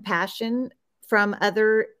of compassion from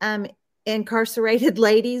other incarcerated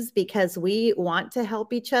ladies, because we want to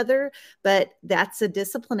help each other, but that's a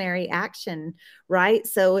disciplinary action, right?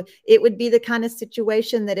 So it would be the kind of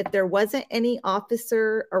situation that if there wasn't any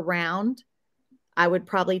officer around, I would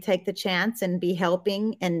probably take the chance and be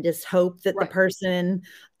helping and just hope that the person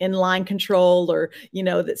in line control, or, you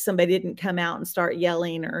know, that somebody didn't come out and start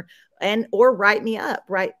yelling or write me up,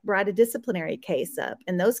 write a disciplinary case up.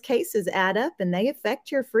 And those cases add up and they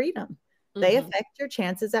affect your freedom. They affect your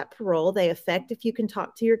chances at parole. They affect if you can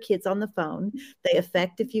talk to your kids on the phone. They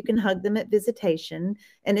affect if you can hug them at visitation.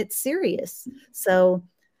 And it's serious. So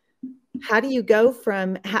how do you go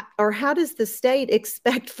from, how does the state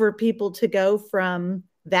expect for people to go from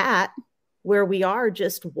that, where we are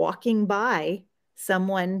just walking by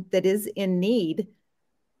someone that is in need,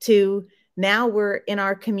 to now we're in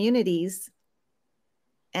our communities,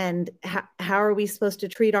 and how are we supposed to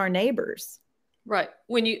treat our neighbors? Right.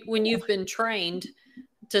 When you've been trained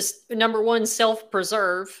to, number one,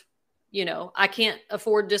 self-preserve, you know, I can't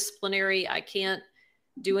afford disciplinary, I can't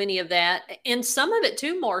do any of that. And some of it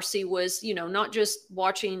too, Marcy, was, you know, not just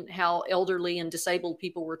watching how elderly and disabled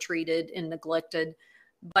people were treated and neglected,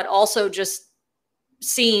 but also just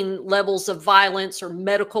seeing levels of violence or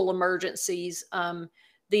medical emergencies.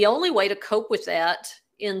 The only way to cope with that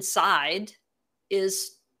inside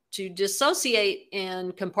is to dissociate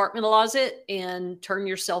and compartmentalize it and turn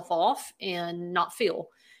yourself off and not feel.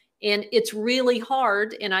 And it's really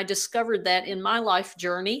hard. And I discovered that in my life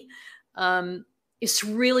journey. It's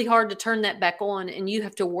really hard to turn that back on. And you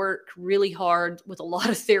have to work really hard with a lot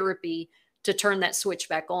of therapy to turn that switch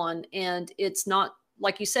back on. And it's not,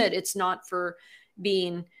 like you said, it's not for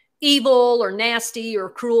being evil or nasty or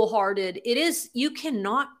cruel hearted. It is, you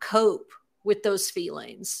cannot cope with those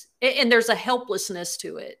feelings. And there's a helplessness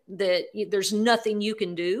to it that there's nothing you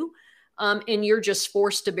can do. And you're just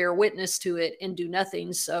forced to bear witness to it and do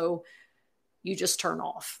nothing. So you just turn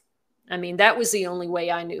off. I mean, that was the only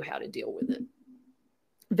way I knew how to deal with it.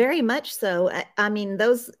 Very much so. I mean,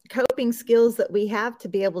 those coping skills that we have to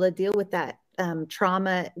be able to deal with that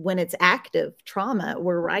trauma when it's active trauma,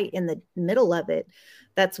 we're right in the middle of it.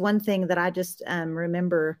 That's one thing that I just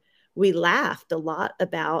remember we laughed a lot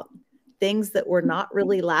about things that were not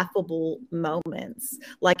really laughable moments.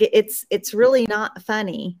 Like it's really not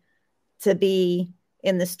funny to be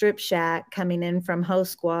in the strip shack coming in from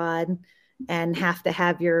Host Squad and have to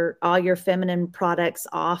have all your feminine products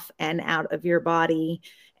off and out of your body,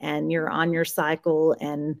 and you're on your cycle,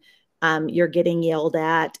 and you're getting yelled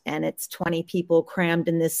at, and it's 20 people crammed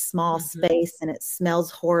in this small space, and it smells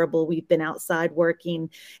horrible. We've been outside working,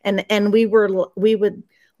 and we would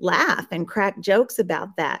laugh and crack jokes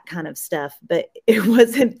about that kind of stuff, but it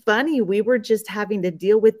wasn't funny. We were just having to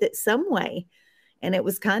deal with it some way. And it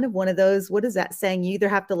was kind of one of those, what is that saying? You either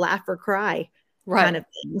have to laugh or cry kind of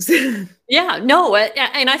things. Yeah, no.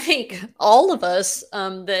 And I think all of us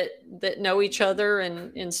that know each other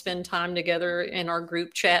and spend time together in our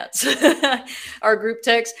group chats, our group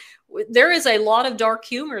texts, there is a lot of dark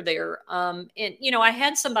humor there. And, you know, I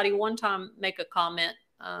had somebody one time make a comment,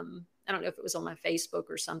 I don't know if it was on my Facebook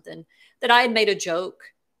or something, that I had made a joke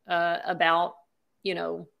about, you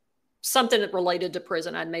know, something that related to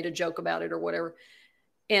prison. I'd made a joke about it or whatever.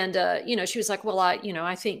 And, you know, she was like, well,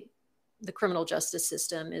 I think the criminal justice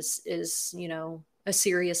system is, you know, a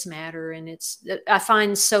serious matter. And I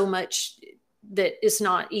find so much that it's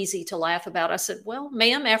not easy to laugh about. I said, well,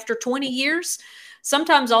 ma'am, after 20 years,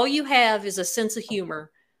 sometimes all you have is a sense of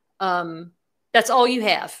humor. That's all you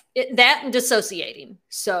have, that and dissociating.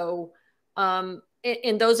 So, and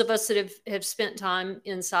those of us that have spent time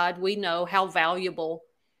inside, we know how valuable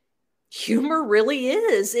humor really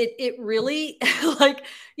is. It really, like,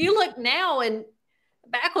 you look now and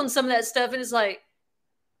back on some of that stuff and it's like,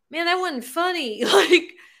 man, that wasn't funny.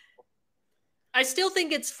 Like, I still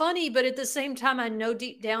think it's funny, but at the same time, I know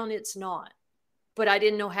deep down it's not. But I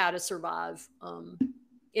didn't know how to survive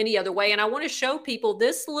any other way. And I want to show people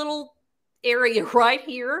this little area right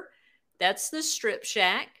here. That's the strip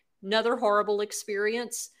shack. Another horrible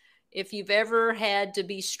experience. If you've ever had to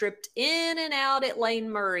be stripped in and out at Lane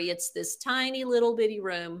Murray, it's this tiny little bitty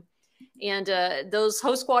room. And those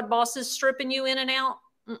Host Squad bosses stripping you in and out.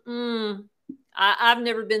 I've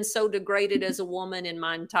never been so degraded as a woman in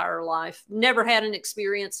my entire life. Never had an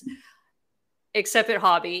experience except at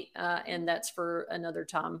Hobby. And that's for another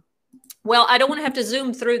time. Well, I don't want to have to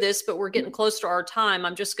zoom through this, but we're getting close to our time.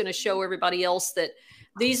 I'm just going to show everybody else that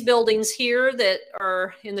these buildings here that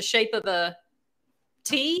are in the shape of a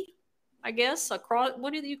T, I guess, across,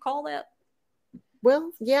 what do you call that?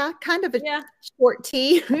 Well, yeah, kind of a short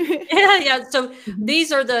T. Yeah. So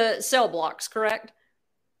these are the cell blocks, correct?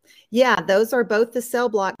 Yeah, those are both the cell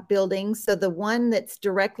block buildings. So the one that's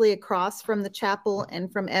directly across from the chapel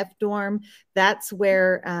and from F dorm, that's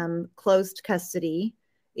where closed custody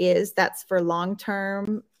is. That's for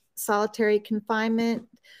long-term solitary confinement.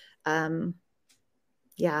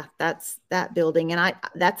 Yeah, that's that building. And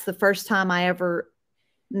that's the first time I ever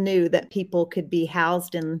knew that people could be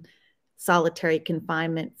housed in solitary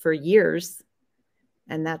confinement for years.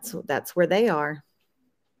 And that's where they are.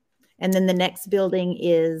 And then the next building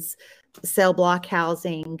is cell block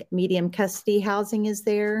housing. Medium custody housing is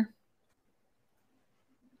there.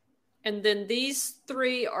 And then these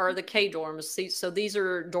three are the K dorms. So these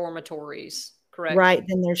are dormitories, correct? Right.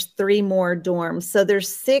 Then there's 3 more dorms. So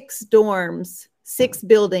there's 6 dorms, 6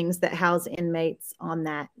 buildings that house inmates on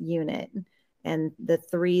that unit. And the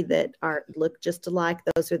 3 that look just alike,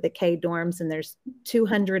 those are the K dorms. And there's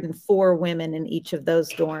 204 women in each of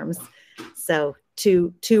those dorms. So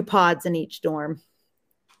two pods in each dorm.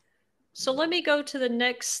 So let me go to the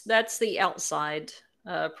next. That's the outside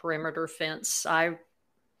perimeter fence. I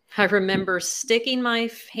remember sticking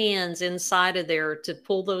my hands inside of there to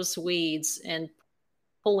pull those weeds and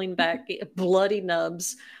pulling back bloody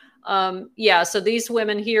nubs. Yeah, so these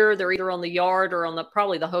women here, they're either on the yard or on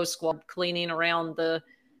probably the host squad cleaning around the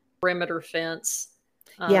perimeter fence.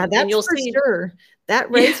 Yeah, And that's you'll for see. sure.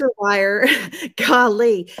 That razor wire,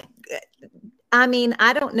 golly. I mean,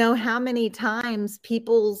 I don't know how many times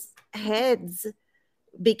people's heads,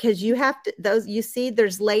 because you have to, you see,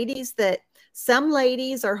 there's ladies that, some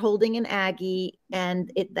ladies are holding an Aggie,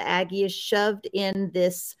 and the Aggie is shoved in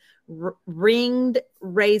this ringed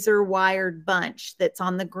razor wired bunch that's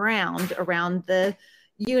on the ground around the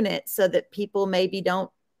unit, so that people maybe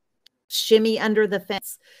don't shimmy under the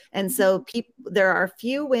fence. And so there are a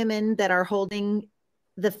few women that are holding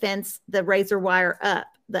the fence, the razor wire up.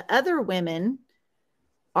 The other women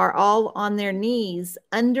are all on their knees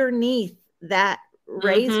underneath that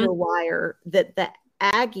razor wire that the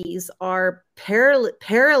Aggies are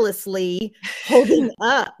perilously holding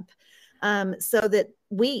up, so that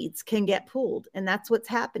weeds can get pulled. And that's what's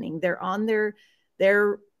happening. They're on their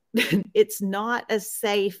it's not a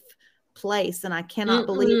safe place. And I cannot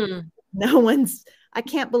believe I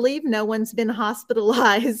can't believe no one's been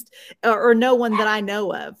hospitalized, or no one that I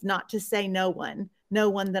know of, not to say no one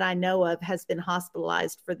that I know of has been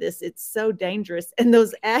hospitalized for this. It's so dangerous. And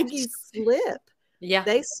those Aggies slip. Yeah.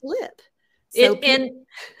 They slip. So and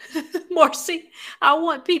Marcy, I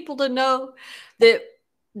want people to know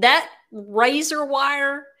that razor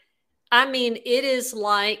wire, I mean, it is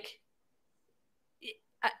like,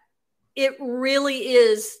 it really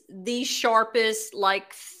is the sharpest,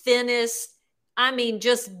 like thinnest. I mean,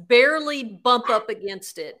 just barely bump up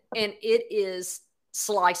against it, and it is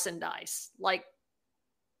slice and dice, like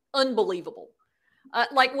unbelievable.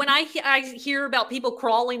 Like when I hear about people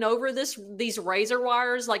crawling over these razor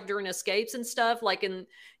wires, like during escapes and stuff, like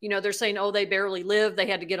they're saying, oh, they barely lived, they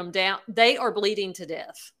had to get them down. They are bleeding to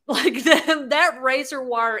death. Like that razor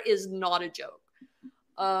wire is not a joke.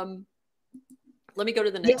 Let me go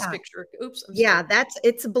to the next picture. Oops. Yeah,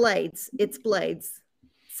 it's blades. It's blades.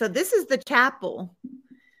 So this is the chapel.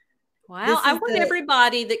 Wow. I want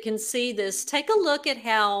everybody that can see this, take a look at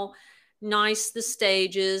how nice the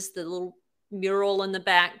stage is, the little mural in the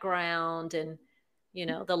background, and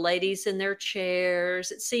the ladies in their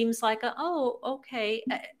chairs. It seems like okay.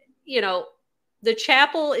 The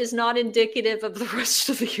chapel is not indicative of the rest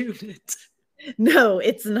of the unit. No,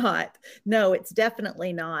 it's not. No, it's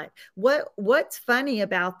definitely not. What's funny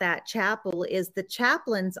about that chapel is the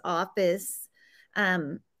chaplain's office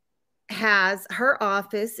her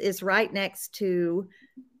office is right next to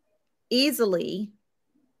easily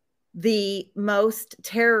the most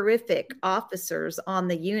terrific officers on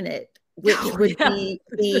the unit, which would be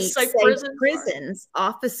the safe prisons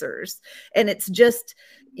officers. And it's just,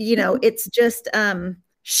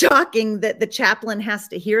 shocking that the chaplain has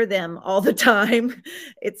to hear them all the time.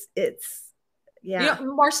 It's yeah.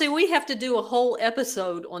 Marcy, we have to do a whole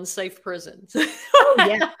episode on safe prisons. Oh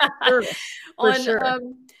yeah, for sure.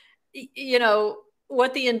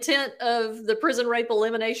 What the intent of the Prison Rape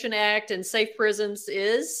Elimination Act and safe prisons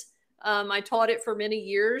is. I taught it for many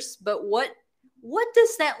years, but what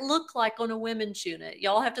does that look like on a women's unit?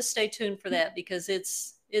 Y'all have to stay tuned for that, because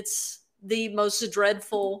it's the most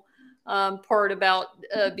dreadful part about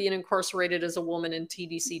being incarcerated as a woman in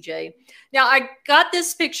TDCJ. Now, I got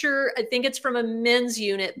this picture. I think it's from a men's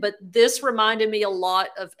unit, but this reminded me a lot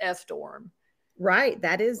of F-Dorm. Right.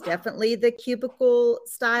 That is definitely the cubicle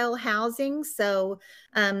style housing. So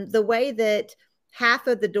the way that half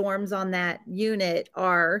of the dorms on that unit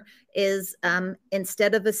is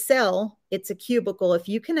instead of a cell, it's a cubicle. If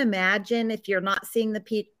you can imagine, if you're not seeing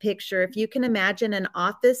the picture, if you can imagine an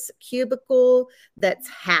office cubicle that's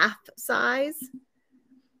half size,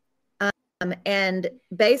 and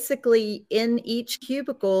basically in each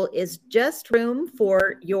cubicle is just room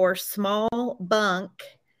for your small bunk,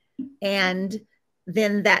 and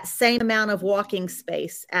then that same amount of walking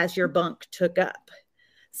space as your bunk took up.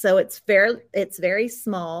 So it's very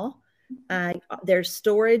small. There's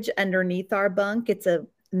storage underneath our bunk. It's a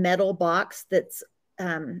metal box that's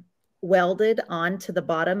welded onto the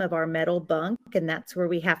bottom of our metal bunk, and that's where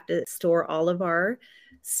we have to store all of our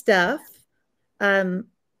stuff. And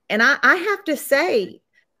I have to say,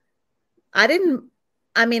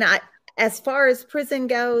 as far as prison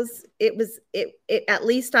goes, it at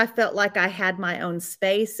least I felt like I had my own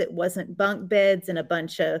space. It wasn't bunk beds in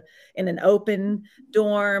an open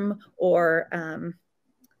dorm, or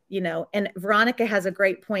and Veronica has a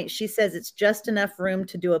great point. She says it's just enough room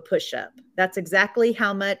to do a push-up. That's exactly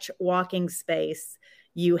how much walking space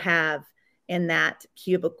you have in that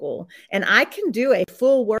cubicle. And I can do a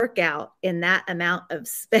full workout in that amount of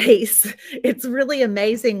space. It's really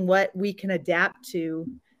amazing what we can adapt to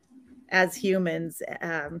as humans.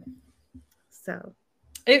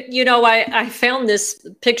 I found this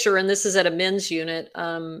picture, and this is at a men's unit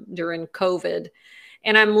during COVID,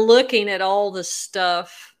 and I'm looking at all the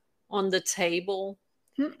stuff on the table,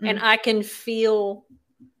 and I can feel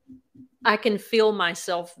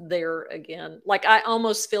myself there again. Like I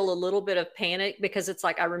almost feel a little bit of panic because it's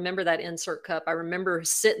like I remember that insert cup. I remember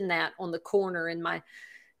sitting that on the corner in my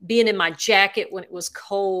being in my jacket when it was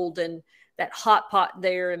cold, and that hot pot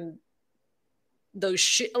there, and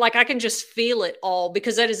those like I can just feel it all,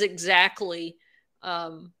 because that is exactly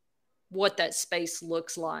what that space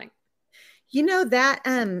looks like. You know that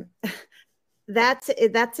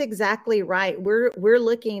that's exactly right. We're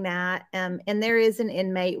looking at and there is an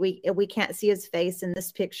inmate. We can't see his face, and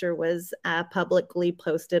this picture was publicly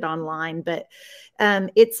posted online, but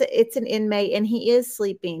it's an inmate, and he is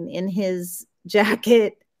sleeping in his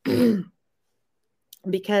jacket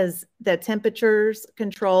because the temperatures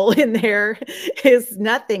control in there is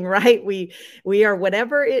nothing, right? We are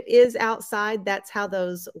whatever it is outside. That's how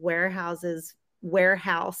those warehouse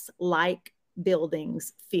like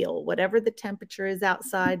buildings feel. Whatever the temperature is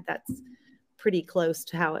outside, that's pretty close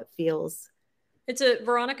to how it feels.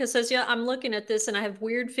 Veronica says, yeah, I'm looking at this and I have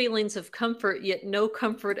weird feelings of comfort, yet no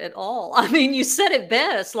comfort at all. I mean, you said it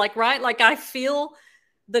best, like, right? Like I feel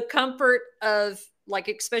the comfort of, like,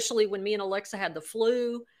 especially when me and Alexa had the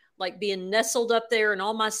flu, like being nestled up there and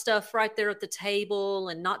all my stuff right there at the table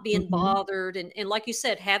and not being bothered. And like you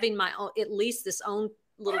said, having my own, at least this own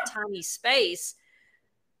little tiny space,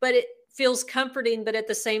 but it feels comforting. But at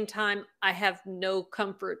the same time, I have no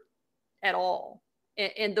comfort at all.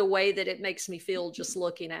 And the way that it makes me feel just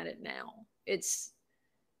looking at it now, it's,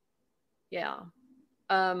 yeah.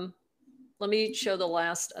 Let me show the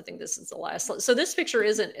last, I think this is the last. So this picture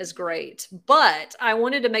isn't as great, but I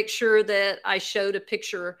wanted to make sure that I showed a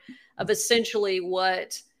picture of essentially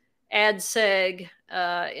what ADSEG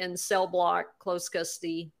in cell block close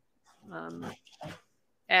custody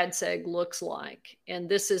ADSEG looks like. And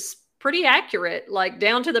this is pretty accurate, like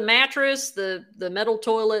down to the mattress, the metal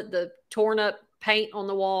toilet, the torn up paint on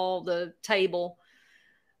the wall, the table.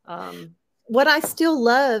 What I still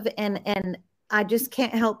love, and I just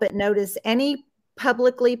can't help but notice, any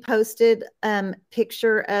publicly posted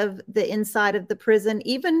picture of the inside of the prison,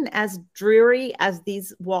 even as dreary as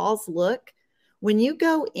these walls look, when you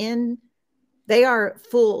go in, they are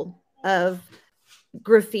full of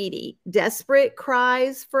graffiti, desperate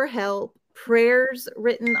cries for help, prayers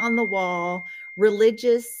written on the wall,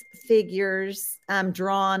 religious figures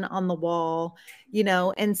drawn on the wall,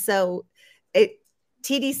 and so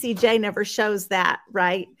TDCJ never shows that,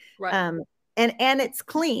 right? Right. And it's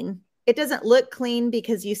clean. It doesn't look clean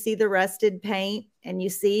because you see the rusted paint and you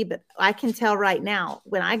see, but I can tell right now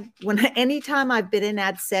anytime I've been in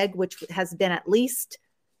ADSEG, which has been at least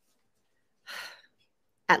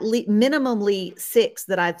minimally 6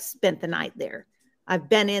 that I've spent the night there. I've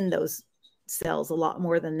been in those cells a lot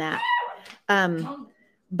more than that.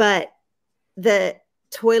 But the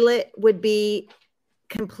toilet would be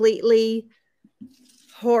completely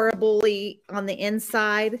horribly on the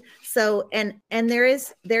inside. So, and there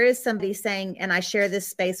is somebody saying, and I share this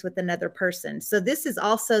space with another person. So this is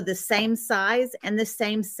also the same size and the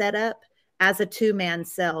same setup as a 2-man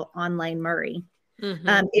cell on Lane Murray.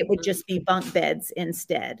 It would just be bunk beds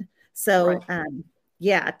instead. So, right.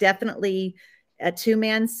 Yeah, definitely a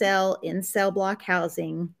 2-man cell in cell block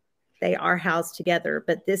housing. They are housed together,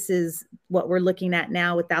 but this is what we're looking at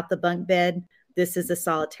now without the bunk bed. This is a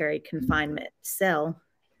solitary confinement cell.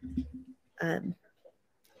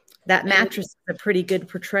 That mattress is a pretty good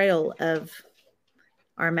portrayal of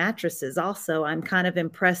our mattresses. Also, I'm kind of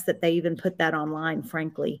impressed that they even put that online,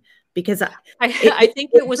 frankly, because I think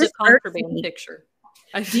it was a contraband picture.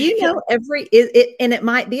 Do you know and it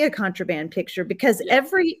might be a contraband picture, because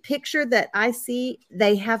every picture that I see,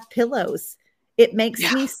 they have pillows. It makes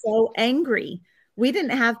me so angry. We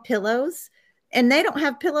didn't have pillows, and they don't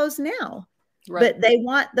have pillows now, but they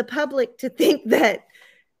want the public to think that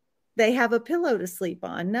they have a pillow to sleep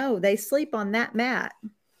on. No, they sleep on that mat.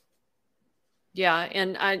 Yeah.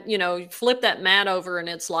 And I flip that mat over and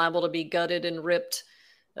it's liable to be gutted and ripped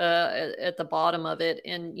at the bottom of it.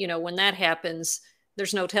 And, when that happens,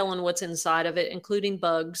 there's no telling what's inside of it, including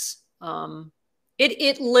bugs.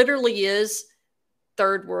 It literally is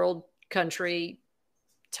third world country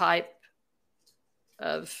type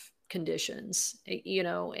of conditions,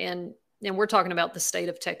 and we're talking about the state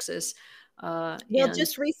of Texas.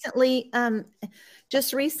 Just recently,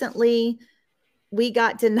 we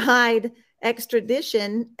got denied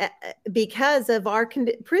extradition because of our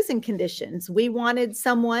prison conditions. We wanted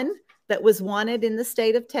someone that was wanted in the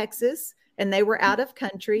state of Texas, and they were out of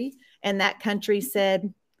country, and that country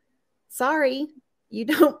said, sorry, you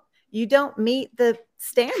don't meet the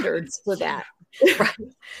standards for that. Right.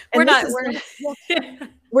 We're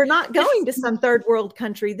not going to some third world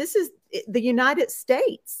country. This is the United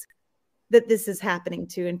States that this is happening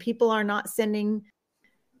to, and people are not sending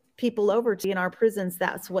people over to in our prisons.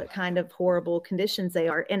 That's what kind of horrible conditions they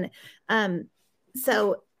are. And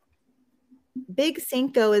so Big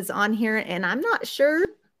Cinco is on here, and I'm not sure.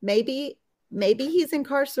 Maybe he's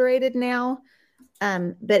incarcerated now.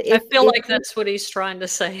 But I feel like that's what he's trying to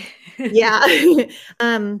say. Yeah.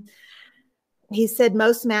 He said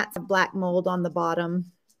most mats have black mold on the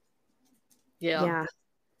bottom. Yeah.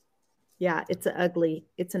 It's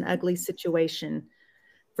an ugly situation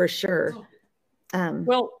for sure.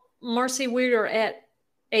 Well, Marcy, we are at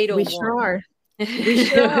 8:01. We sure are. We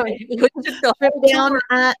sure are. Trip down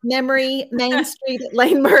memory Main Street at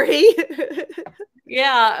Lane Murray.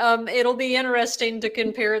 Yeah, it'll be interesting to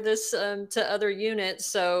compare this to other units.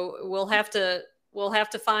 So we'll have to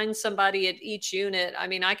find somebody at each unit. I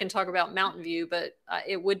mean, I can talk about Mountain View, but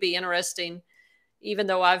it would be interesting. Even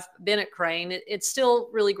though I've been at Crane, it's still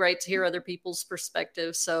really great to hear other people's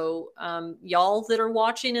perspectives. So y'all that are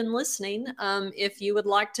watching and listening, if you would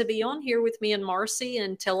like to be on here with me and Marcy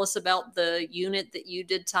and tell us about the unit that you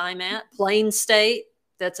did time at, Plain State,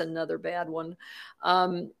 that's another bad one.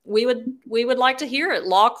 We would like to hear it.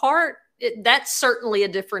 Lockhart, that's certainly a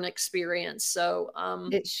different experience. So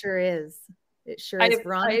it sure is. It sure is.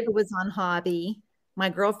 Veronica was on Hobby. My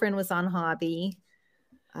girlfriend was on Hobby.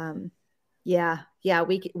 Yeah,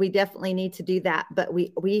 we definitely need to do that, but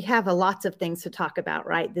we have lots of things to talk about,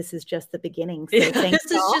 right? This is just the beginning. So thanks,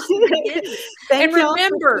 this is just the beginning. And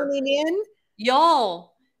remember,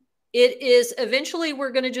 y'all, it is eventually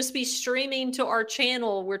we're going to just be streaming to our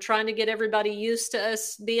channel. We're trying to get everybody used to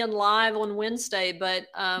us being live on Wednesday, but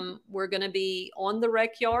we're going to be on the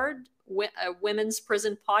Rec Yard, a women's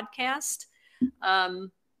prison podcast.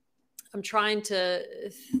 I'm trying to,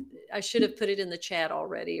 I should have put it in the chat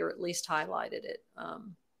already, or at least highlighted it.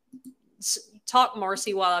 Talk,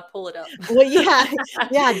 Marcy, while I pull it up. Well, yeah,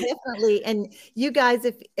 definitely. And you guys,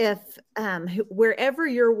 if wherever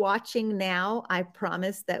you're watching now, I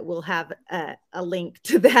promise that we'll have a link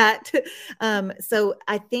to that. So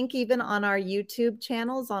I think even on our YouTube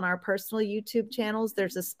channels, on our personal YouTube channels,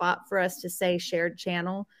 there's a spot for us to say shared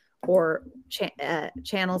channel or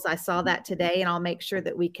channels. I saw that today, and I'll make sure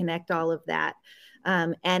that we connect all of that.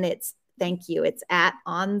 And thank you. It's at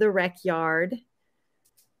On the Rec Yard.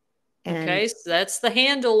 And okay, so that's the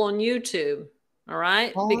handle on YouTube. All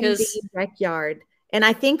right, because the Rec Yard. And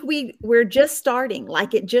I think we're just starting.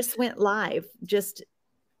 Like it just went live just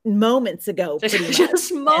moments ago.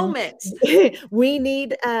 Just moments. We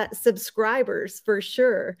need subscribers for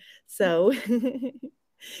sure. So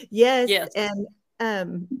yes.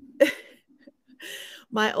 And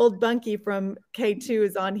my old bunkie from K2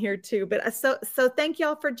 is on here too. But so thank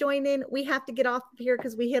y'all for joining. We have to get off here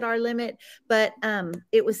because we hit our limit. But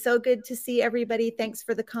it was so good to see everybody. Thanks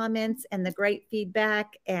for the comments and the great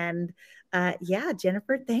feedback. And yeah,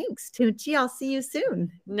 Jennifer, thanks. Tunchi, I'll see you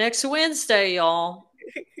soon. Next Wednesday, y'all.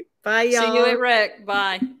 Bye, y'all. See you at Rec.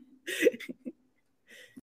 Bye.